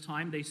 by this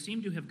time, they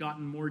seem to have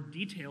gotten more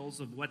details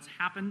of what's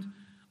happened.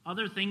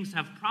 Other things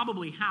have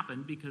probably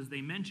happened because they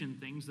mention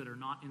things that are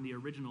not in the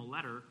original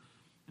letter.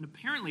 And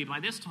apparently, by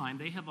this time,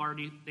 they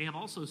have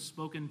also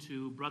spoken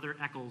to Brother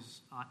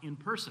Eccles in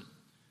person.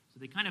 So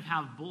they kind of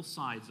have both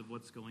sides of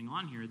what's going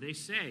on here. They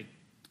say,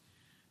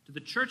 to the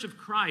Church of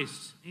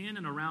Christ in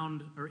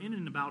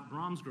and about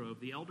Bromsgrove,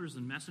 the elders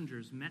and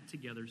messengers met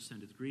together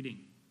sendeth greeting.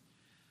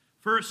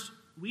 First,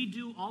 we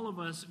do all of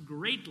us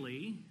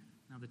greatly,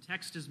 now the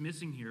text is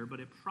missing here, but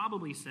it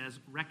probably says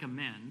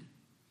recommend,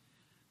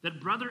 that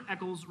Brother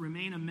Eccles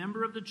remain a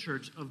member of the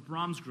Church of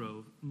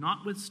Bromsgrove,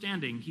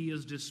 notwithstanding he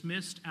is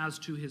dismissed as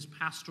to his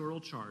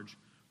pastoral charge,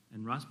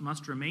 and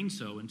must remain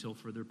so until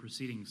further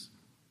proceedings.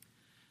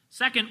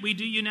 Second, we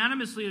do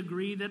unanimously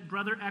agree that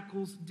Brother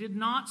Eccles did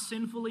not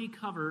sinfully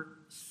cover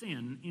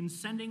sin in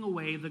sending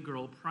away the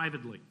girl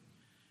privately,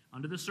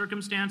 under the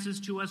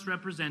circumstances to us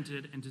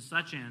represented and to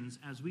such ends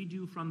as we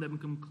do from them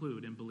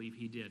conclude and believe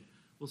he did.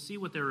 We'll see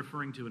what they're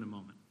referring to in a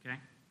moment, okay?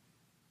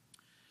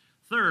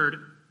 Third,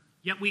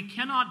 yet we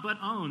cannot but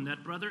own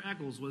that Brother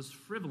Eccles was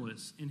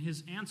frivolous in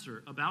his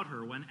answer about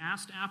her when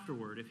asked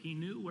afterward if he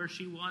knew where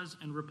she was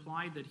and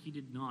replied that he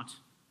did not.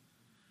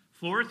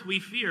 Fourth, we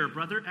fear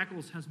Brother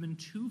Eccles has been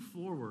too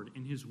forward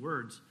in his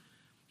words,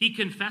 he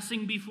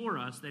confessing before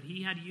us that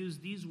he had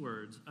used these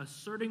words,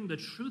 asserting the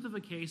truth of a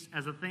case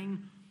as a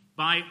thing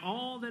by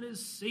all that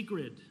is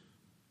sacred.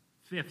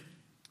 Fifth,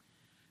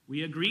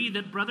 we agree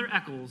that Brother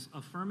Eccles,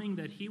 affirming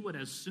that he would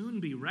as soon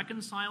be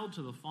reconciled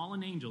to the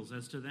fallen angels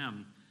as to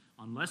them,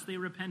 unless they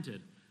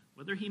repented,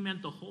 whether he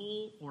meant the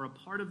whole or a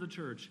part of the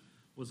church,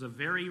 was a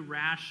very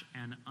rash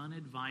and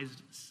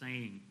unadvised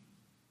saying.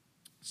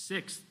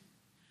 Sixth,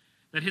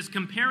 that his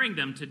comparing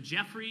them to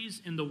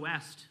Jeffreys in the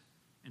west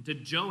and to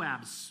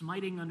Joab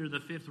smiting under the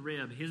fifth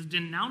rib, his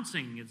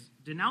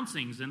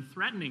denouncings and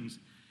threatenings,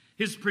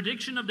 his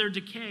prediction of their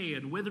decay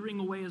and withering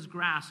away as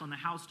grass on the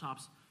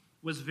housetops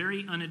was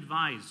very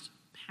unadvised,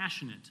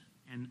 passionate,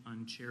 and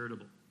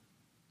uncharitable.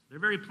 They're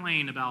very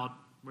plain about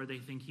where they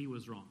think he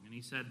was wrong. And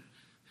he said,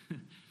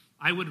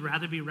 I would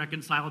rather be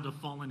reconciled to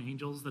fallen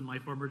angels than my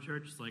former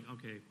church. It's like,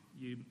 okay,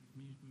 you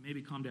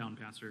maybe calm down,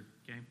 Pastor,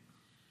 okay?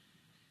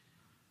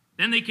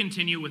 Then they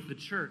continue with the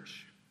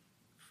church.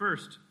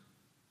 First,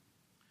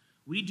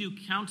 we do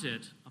count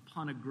it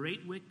upon a great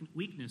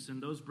weakness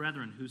in those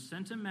brethren who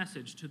sent a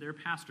message to their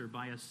pastor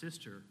by a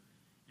sister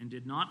and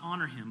did not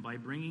honor him by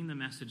bringing the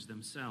message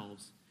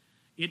themselves,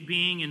 it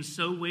being in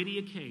so weighty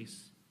a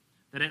case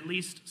that at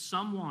least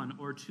some one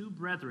or two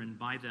brethren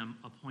by them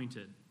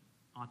appointed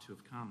ought to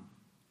have come.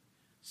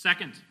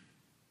 Second,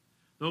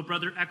 though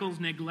Brother Eccles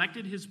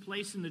neglected his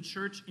place in the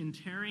church in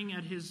tarrying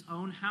at his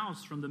own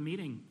house from the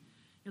meeting,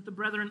 yet the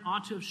brethren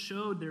ought to have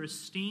showed their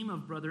esteem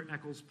of Brother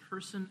Eccles'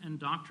 person and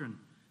doctrine,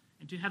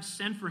 and to have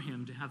sent for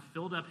him to have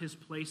filled up his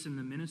place in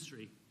the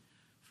ministry.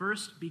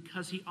 First,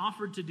 because he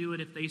offered to do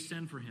it if they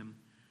send for him.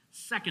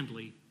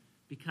 Secondly,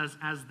 because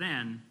as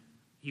then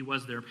he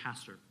was their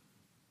pastor.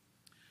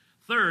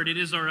 Third, it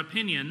is our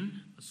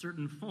opinion,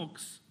 certain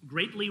folks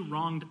greatly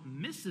wronged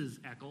Mrs.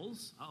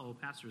 Eccles,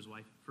 pastor's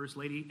wife, First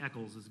Lady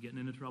Eccles is getting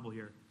into trouble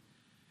here,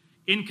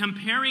 in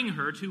comparing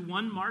her to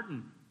one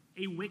Martin,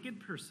 a wicked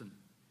person.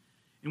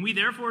 And we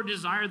therefore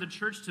desire the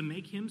church to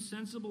make him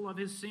sensible of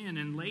his sin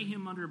and lay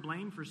him under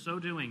blame for so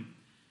doing,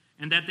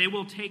 and that they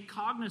will take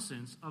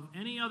cognizance of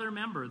any other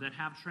member that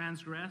have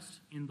transgressed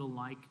in the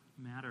like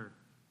matter,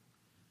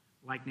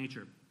 like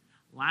nature.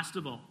 Last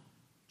of all,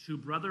 to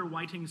Brother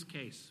Whiting's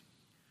case,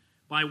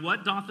 by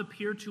what doth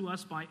appear to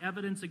us by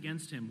evidence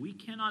against him, we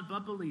cannot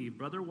but believe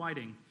Brother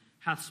Whiting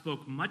hath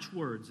spoke much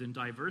words in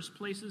divers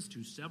places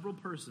to several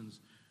persons,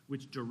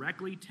 which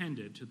directly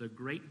tended to the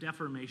great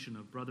deformation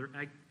of Brother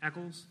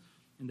Eccles,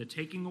 and the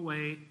taking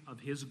away of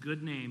his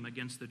good name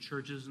against the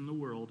churches in the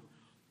world,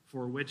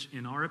 for which,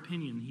 in our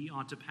opinion, he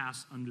ought to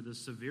pass under the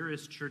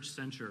severest church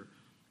censure,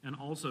 and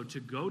also to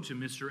go to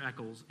Mr.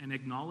 Eccles and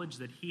acknowledge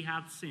that he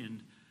hath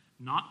sinned,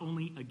 not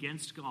only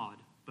against God,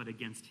 but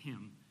against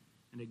him,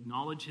 and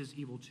acknowledge his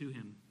evil to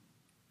him,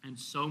 and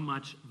so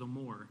much the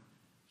more,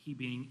 he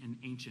being an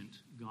ancient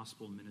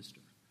gospel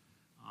minister.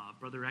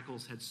 Brother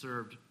Eccles had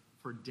served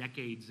for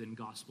decades in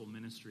gospel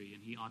ministry,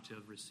 and he ought to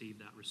have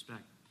received that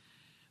respect.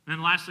 And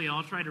then lastly,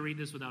 I'll try to read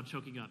this without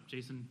choking up.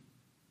 Jason,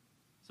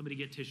 somebody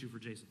get tissue for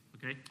Jason,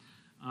 okay?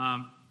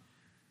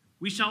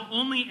 We shall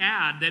only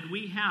add that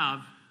we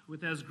have,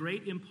 with as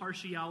great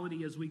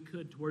impartiality as we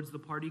could towards the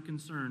party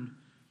concerned,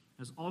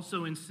 as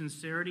also in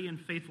sincerity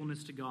and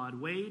faithfulness to God,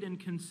 weighed and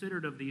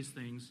considered of these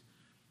things,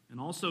 and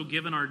also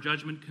given our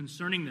judgment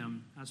concerning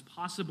them as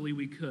possibly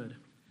we could,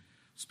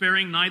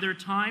 sparing neither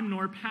time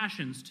nor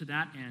passions to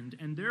that end,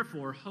 and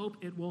therefore hope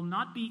it will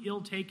not be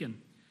ill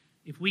taken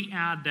if we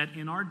add that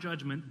in our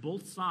judgment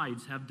both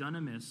sides have done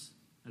amiss,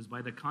 as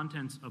by the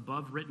contents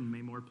above written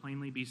may more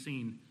plainly be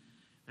seen,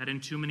 that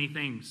in too many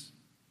things.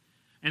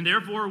 And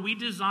therefore we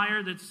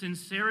desire that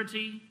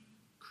sincerity,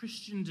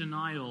 Christian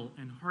denial,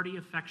 and hearty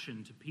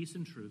affection to peace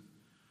and truth,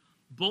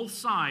 both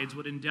sides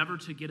would endeavor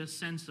to get a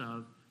sense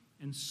of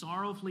and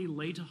sorrowfully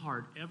lay to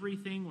heart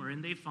everything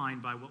wherein they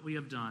find by what we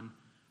have done,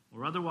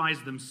 or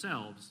otherwise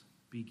themselves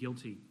be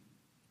guilty.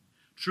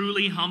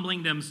 Truly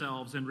humbling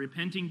themselves and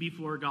repenting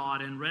before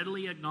God, and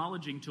readily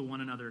acknowledging to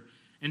one another,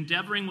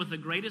 endeavoring with the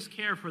greatest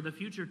care for the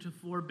future to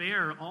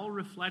forbear all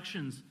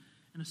reflections,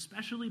 and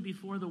especially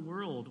before the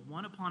world,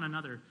 one upon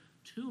another,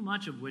 too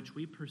much of which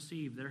we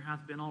perceive there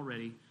hath been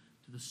already,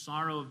 to the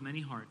sorrow of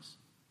many hearts.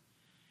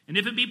 And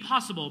if it be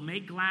possible,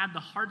 make glad the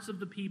hearts of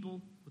the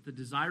people with the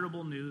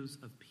desirable news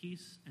of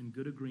peace and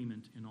good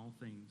agreement in all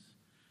things.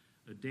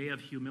 A day of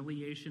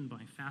humiliation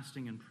by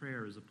fasting and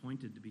prayer is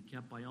appointed to be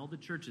kept by all the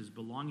churches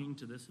belonging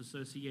to this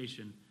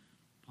association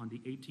upon the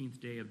 18th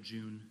day of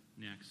June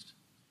next.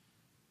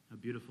 How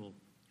beautiful,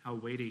 how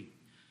weighty.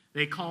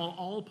 They call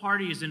all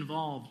parties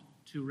involved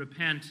to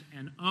repent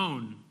and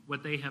own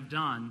what they have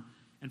done,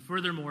 and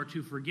furthermore,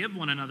 to forgive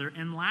one another.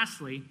 And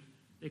lastly,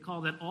 they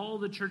call that all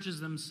the churches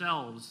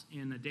themselves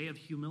in a day of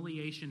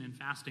humiliation and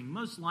fasting,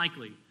 most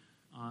likely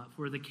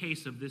for the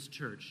case of this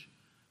church,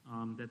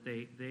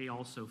 that they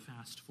also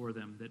fast for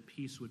them, that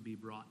peace would be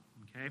brought,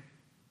 okay?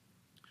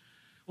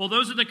 Well,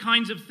 those are the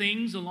kinds of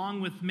things,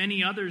 along with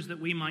many others that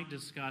we might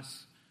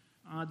discuss,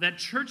 that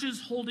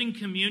churches holding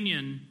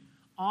communion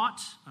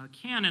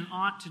can and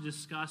ought to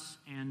discuss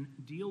and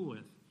deal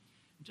with.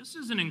 Just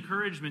as an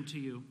encouragement to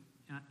you,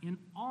 in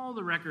all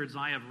the records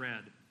I have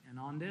read, and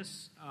on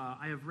this,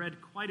 I have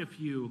read quite a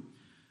few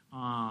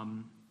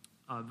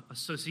of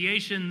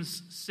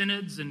associations,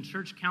 synods, and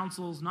church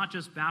councils, not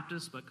just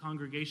Baptists, but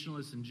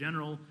Congregationalists in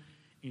general,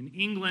 in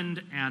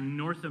England and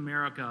North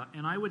America.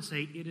 And I would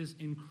say it is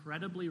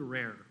incredibly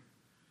rare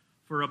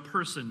for a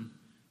person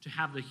to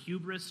have the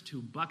hubris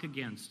to buck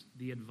against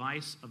the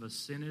advice of a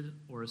synod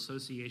or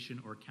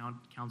association or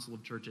council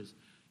of churches.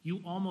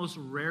 You almost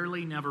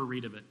rarely never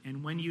read of it.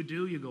 And when you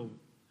do, you go,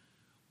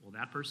 well,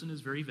 that person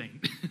is very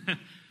vain.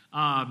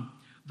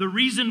 The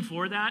reason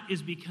for that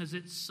is because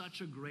it's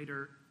such a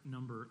greater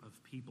number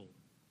of people.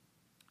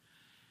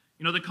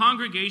 You know, the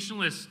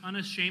Congregationalists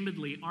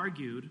unashamedly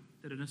argued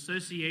that an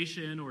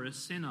association or a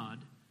synod,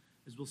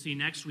 as we'll see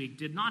next week,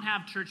 did not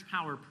have church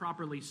power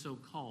properly so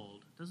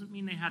called. Doesn't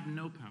mean they had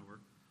no power.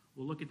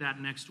 We'll look at that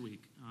next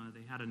week.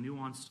 They had a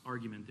nuanced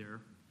argument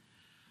there.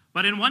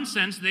 But in one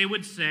sense, they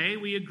would say,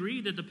 we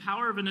agree that the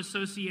power of an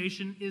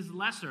association is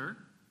lesser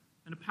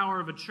than the power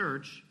of a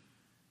church,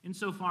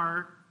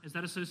 insofar as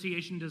that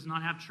association does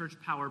not have church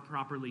power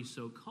properly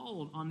so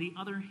called. On the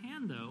other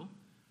hand, though,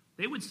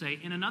 they would say,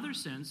 in another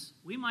sense,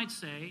 we might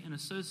say an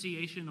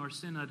association or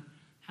synod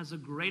has a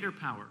greater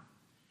power.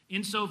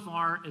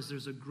 Insofar as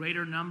there's a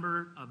greater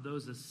number of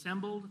those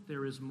assembled,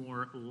 there is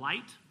more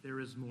light, there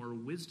is more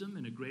wisdom,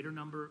 and a greater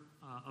number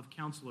of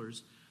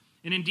counselors.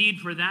 And indeed,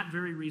 for that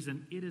very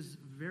reason, it is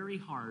very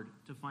hard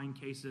to find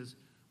cases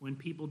when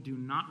people do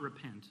not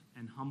repent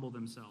and humble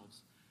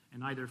themselves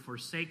and either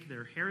forsake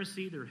their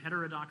heresy, their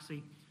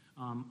heterodoxy,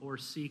 or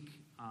seek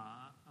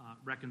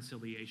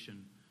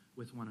reconciliation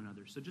with one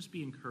another. So just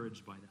be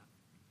encouraged by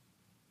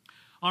that.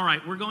 All right,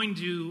 we're going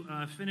to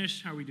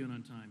finish. How are we doing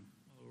on time?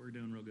 Oh, we're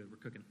doing real good. We're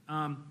cooking.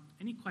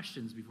 Any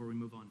questions before we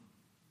move on?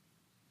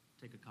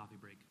 Take a coffee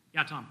break.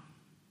 Yeah, Tom.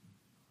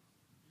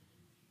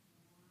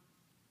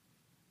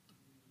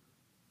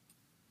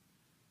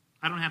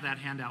 I don't have that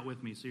handout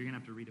with me, so you're going to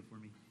have to read it for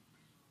me.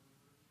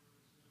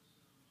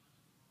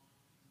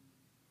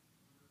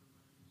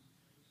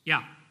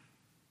 Yeah.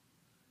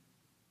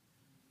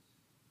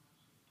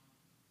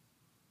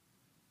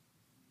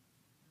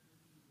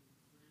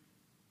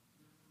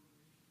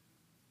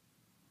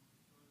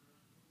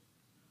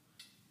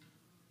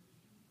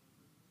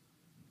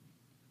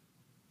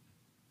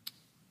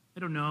 I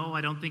don't know.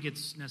 I don't think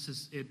it's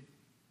necessary.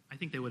 I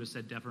think they would have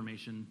said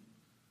deformation.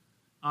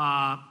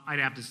 I'd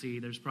have to see.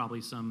 There's probably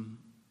some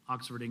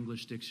Oxford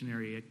English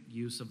Dictionary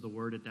use of the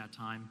word at that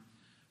time.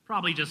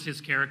 Probably just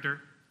his character.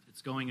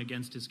 It's going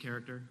against his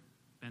character.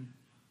 Ben?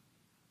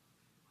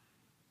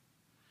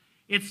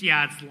 It's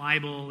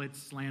libel,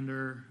 it's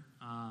slander.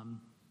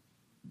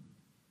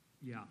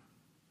 Yeah.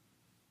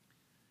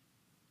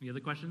 Any other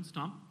questions,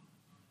 Tom?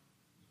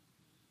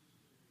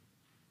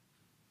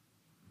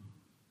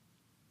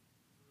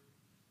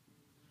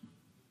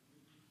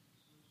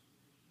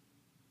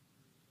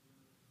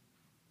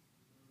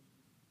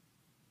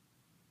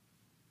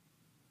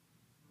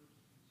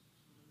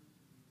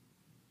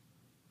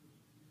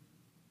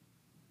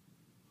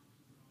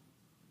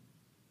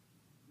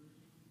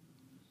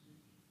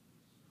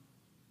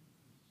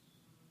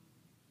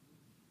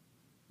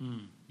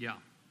 Yeah.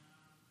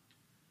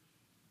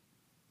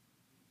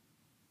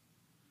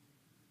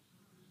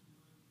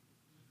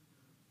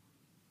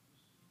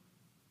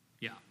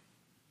 Yeah.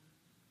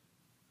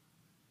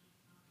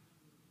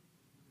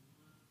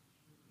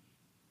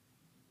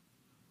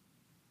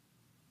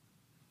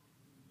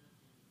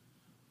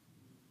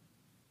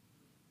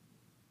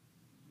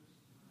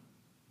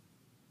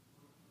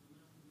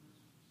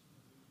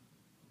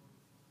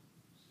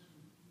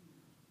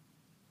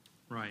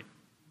 Right.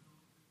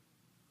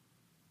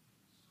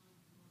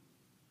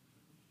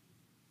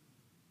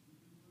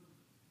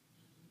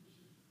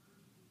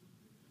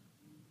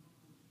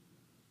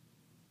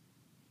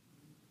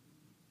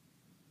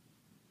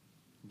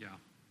 Yeah.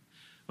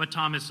 What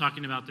Tom is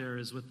talking about there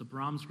is with the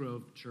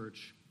Bromsgrove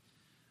Church.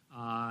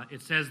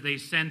 It says they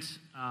sent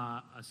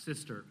a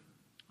sister,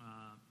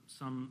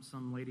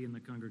 some lady in the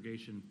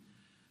congregation,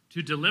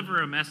 to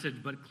deliver a message,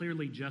 but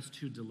clearly just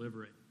to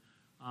deliver it.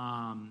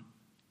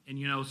 And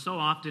you know, so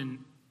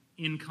often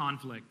in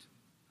conflict,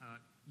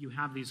 you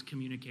have these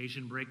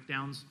communication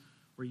breakdowns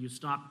where you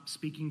stop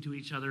speaking to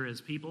each other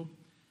as people,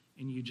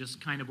 and you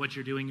just kind of, what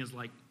you're doing is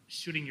like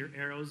shooting your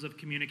arrows of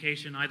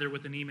communication, either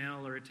with an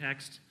email or a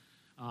text,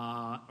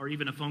 or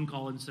even a phone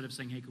call, instead of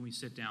saying, hey, can we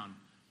sit down?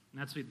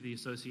 And that's what the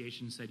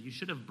association said. You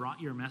should have brought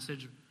your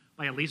message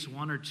by at least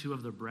one or two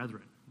of the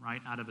brethren,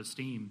 right, out of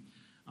esteem.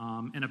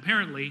 And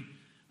apparently,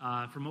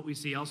 from what we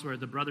see elsewhere,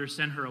 the brothers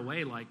sent her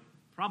away, like,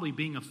 probably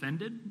being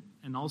offended,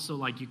 and also,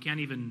 like, you can't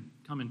even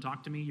come and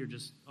talk to me. You're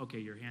just, okay,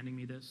 you're handing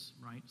me this,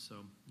 right? So,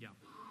 yeah.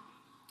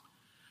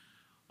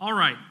 All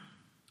right.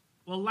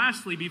 Well,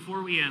 lastly,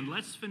 before we end,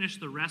 let's finish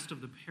the rest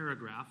of the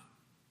paragraph.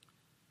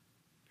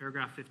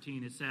 Paragraph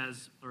 15, it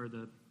says, or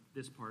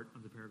this part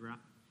of the paragraph,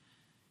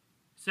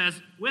 it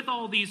says, with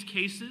all these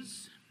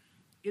cases,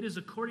 it is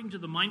according to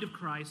the mind of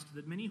Christ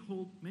that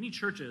many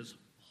churches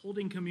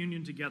holding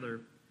communion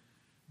together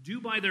do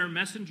by their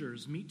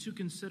messengers meet to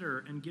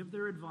consider and give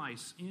their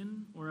advice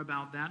in or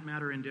about that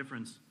matter in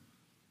difference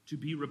to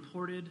be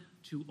reported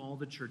to all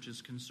the churches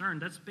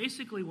concerned. That's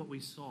basically what we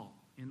saw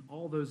in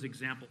all those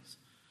examples.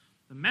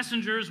 The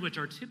messengers, which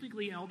are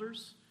typically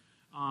elders,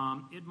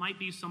 it might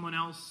be someone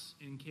else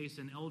in case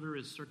an elder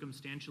is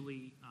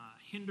circumstantially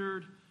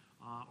hindered,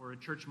 or a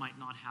church might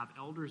not have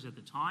elders at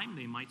the time.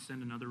 They might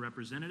send another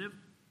representative.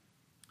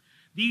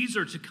 These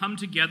are to come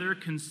together,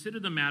 consider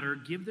the matter,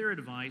 give their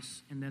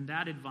advice, and then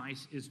that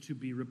advice is to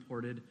be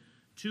reported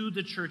to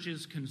the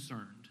churches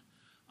concerned.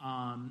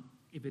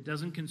 If it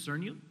doesn't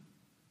concern you,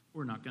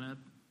 we're not going to,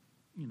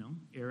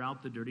 air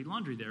out the dirty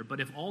laundry there.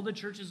 But if all the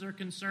churches are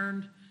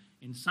concerned,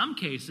 in some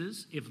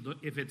cases,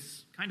 if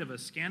it's kind of a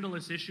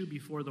scandalous issue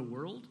before the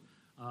world,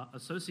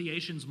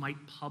 associations might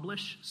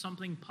publish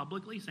something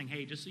publicly saying,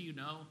 hey, just so you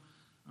know,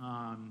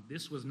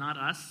 this was not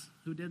us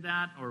who did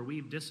that, or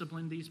we've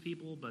disciplined these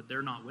people, but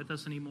they're not with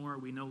us anymore.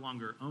 We no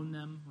longer own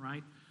them,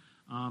 right?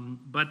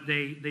 But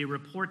they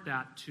report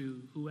that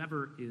to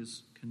whoever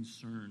is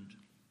concerned.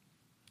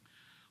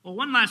 Well,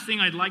 one last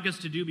thing I'd like us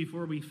to do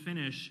before we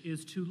finish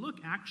is to look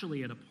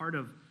actually at a part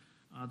of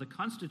the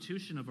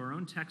constitution of our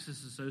own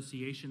Texas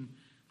Association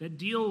that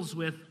deals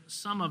with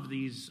some of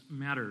these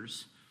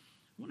matters.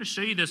 I want to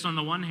show you this on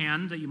the one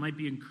hand, that you might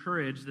be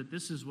encouraged that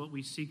this is what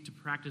we seek to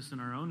practice in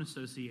our own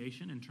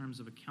association in terms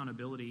of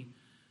accountability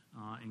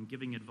and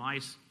giving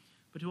advice,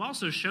 but to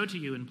also show to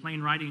you in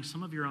plain writing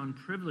some of your own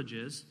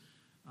privileges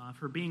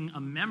for being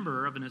a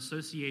member of an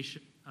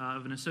association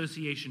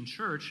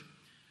church,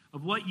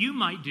 of what you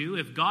might do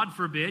if, God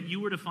forbid, you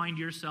were to find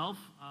yourself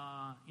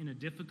in a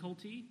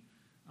difficulty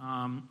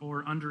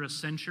or under a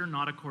censure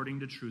not according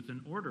to truth and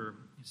order.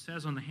 It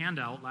says on the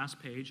handout,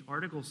 last page,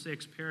 Article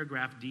 6,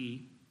 paragraph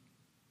D,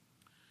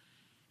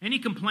 any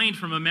complaint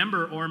from a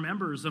member or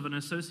members of an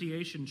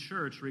association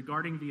church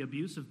regarding the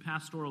abuse of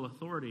pastoral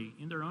authority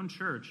in their own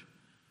church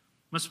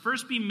must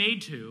first be made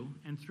to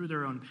and through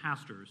their own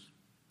pastors.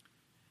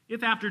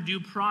 If after due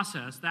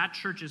process that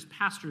church's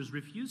pastors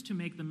refuse to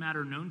make the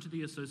matter known to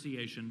the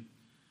association,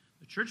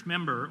 the church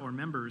member or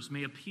members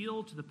may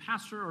appeal to the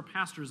pastor or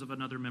pastors of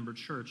another member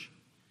church.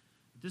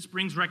 If this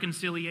brings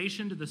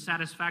reconciliation to the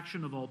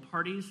satisfaction of all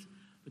parties,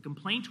 the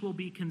complaint will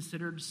be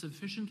considered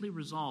sufficiently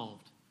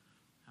resolved.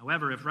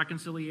 However, if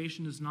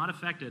reconciliation is not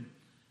effected,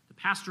 the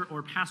pastor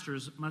or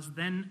pastors must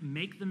then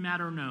make the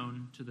matter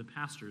known to the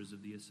pastors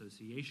of the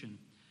association.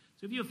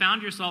 So if you have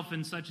found yourself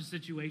in such a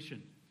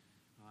situation,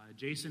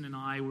 Jason and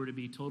I were to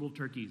be total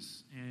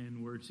turkeys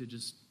and were to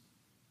just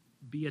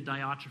be a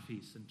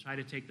Diotrephes and try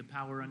to take the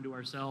power unto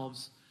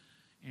ourselves,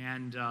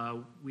 and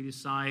we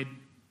decide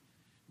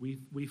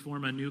we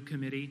form a new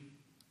committee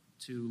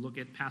to look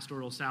at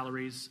pastoral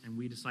salaries, and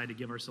we decide to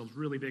give ourselves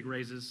really big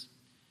raises.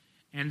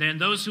 And then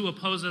those who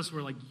oppose us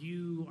were like,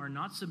 you are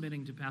not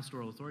submitting to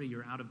pastoral authority,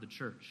 you're out of the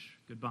church.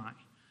 Goodbye.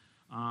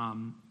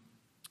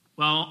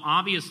 Well,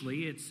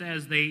 obviously, it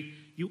says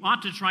you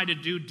ought to try to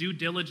do due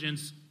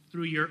diligence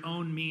through your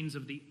own means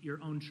of your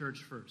own church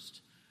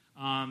first.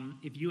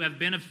 If you have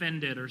been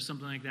offended or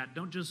something like that,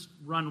 don't just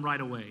run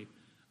right away.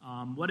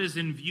 What is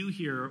in view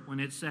here when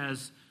it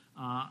says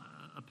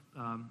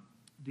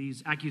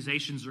these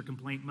accusations or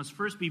complaint must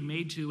first be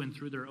made to and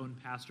through their own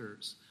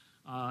pastors?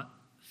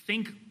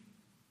 Think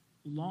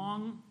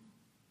long,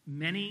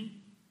 many,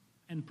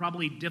 and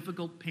probably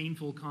difficult,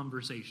 painful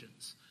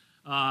conversations.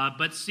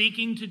 But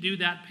seeking to do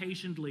that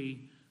patiently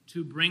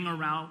to bring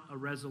about a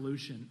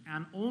resolution.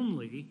 And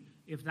only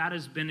if that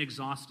has been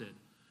exhausted,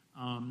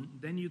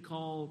 then you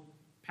call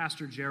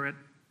Pastor Jarrett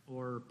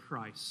or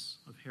Price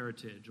of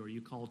Heritage, or you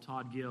call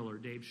Todd Gill or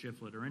Dave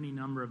Shiflett or any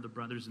number of the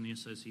brothers in the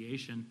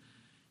association.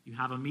 You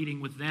have a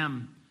meeting with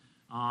them.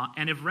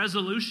 And if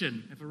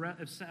reconciliation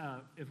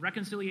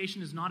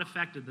is not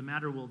effected, the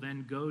matter will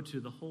then go to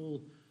the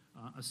whole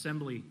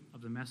assembly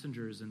of the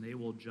messengers, and they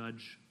will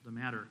judge the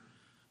matter.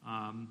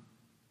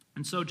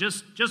 And so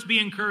just be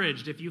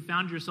encouraged if you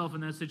found yourself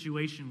in that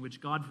situation,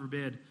 which God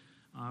forbid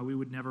we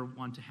would never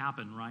want to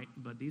happen, right?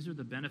 But these are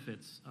the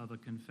benefits of a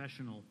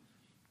confessional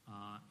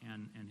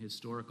and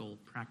historical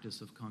practice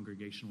of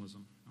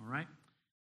congregationalism, all right?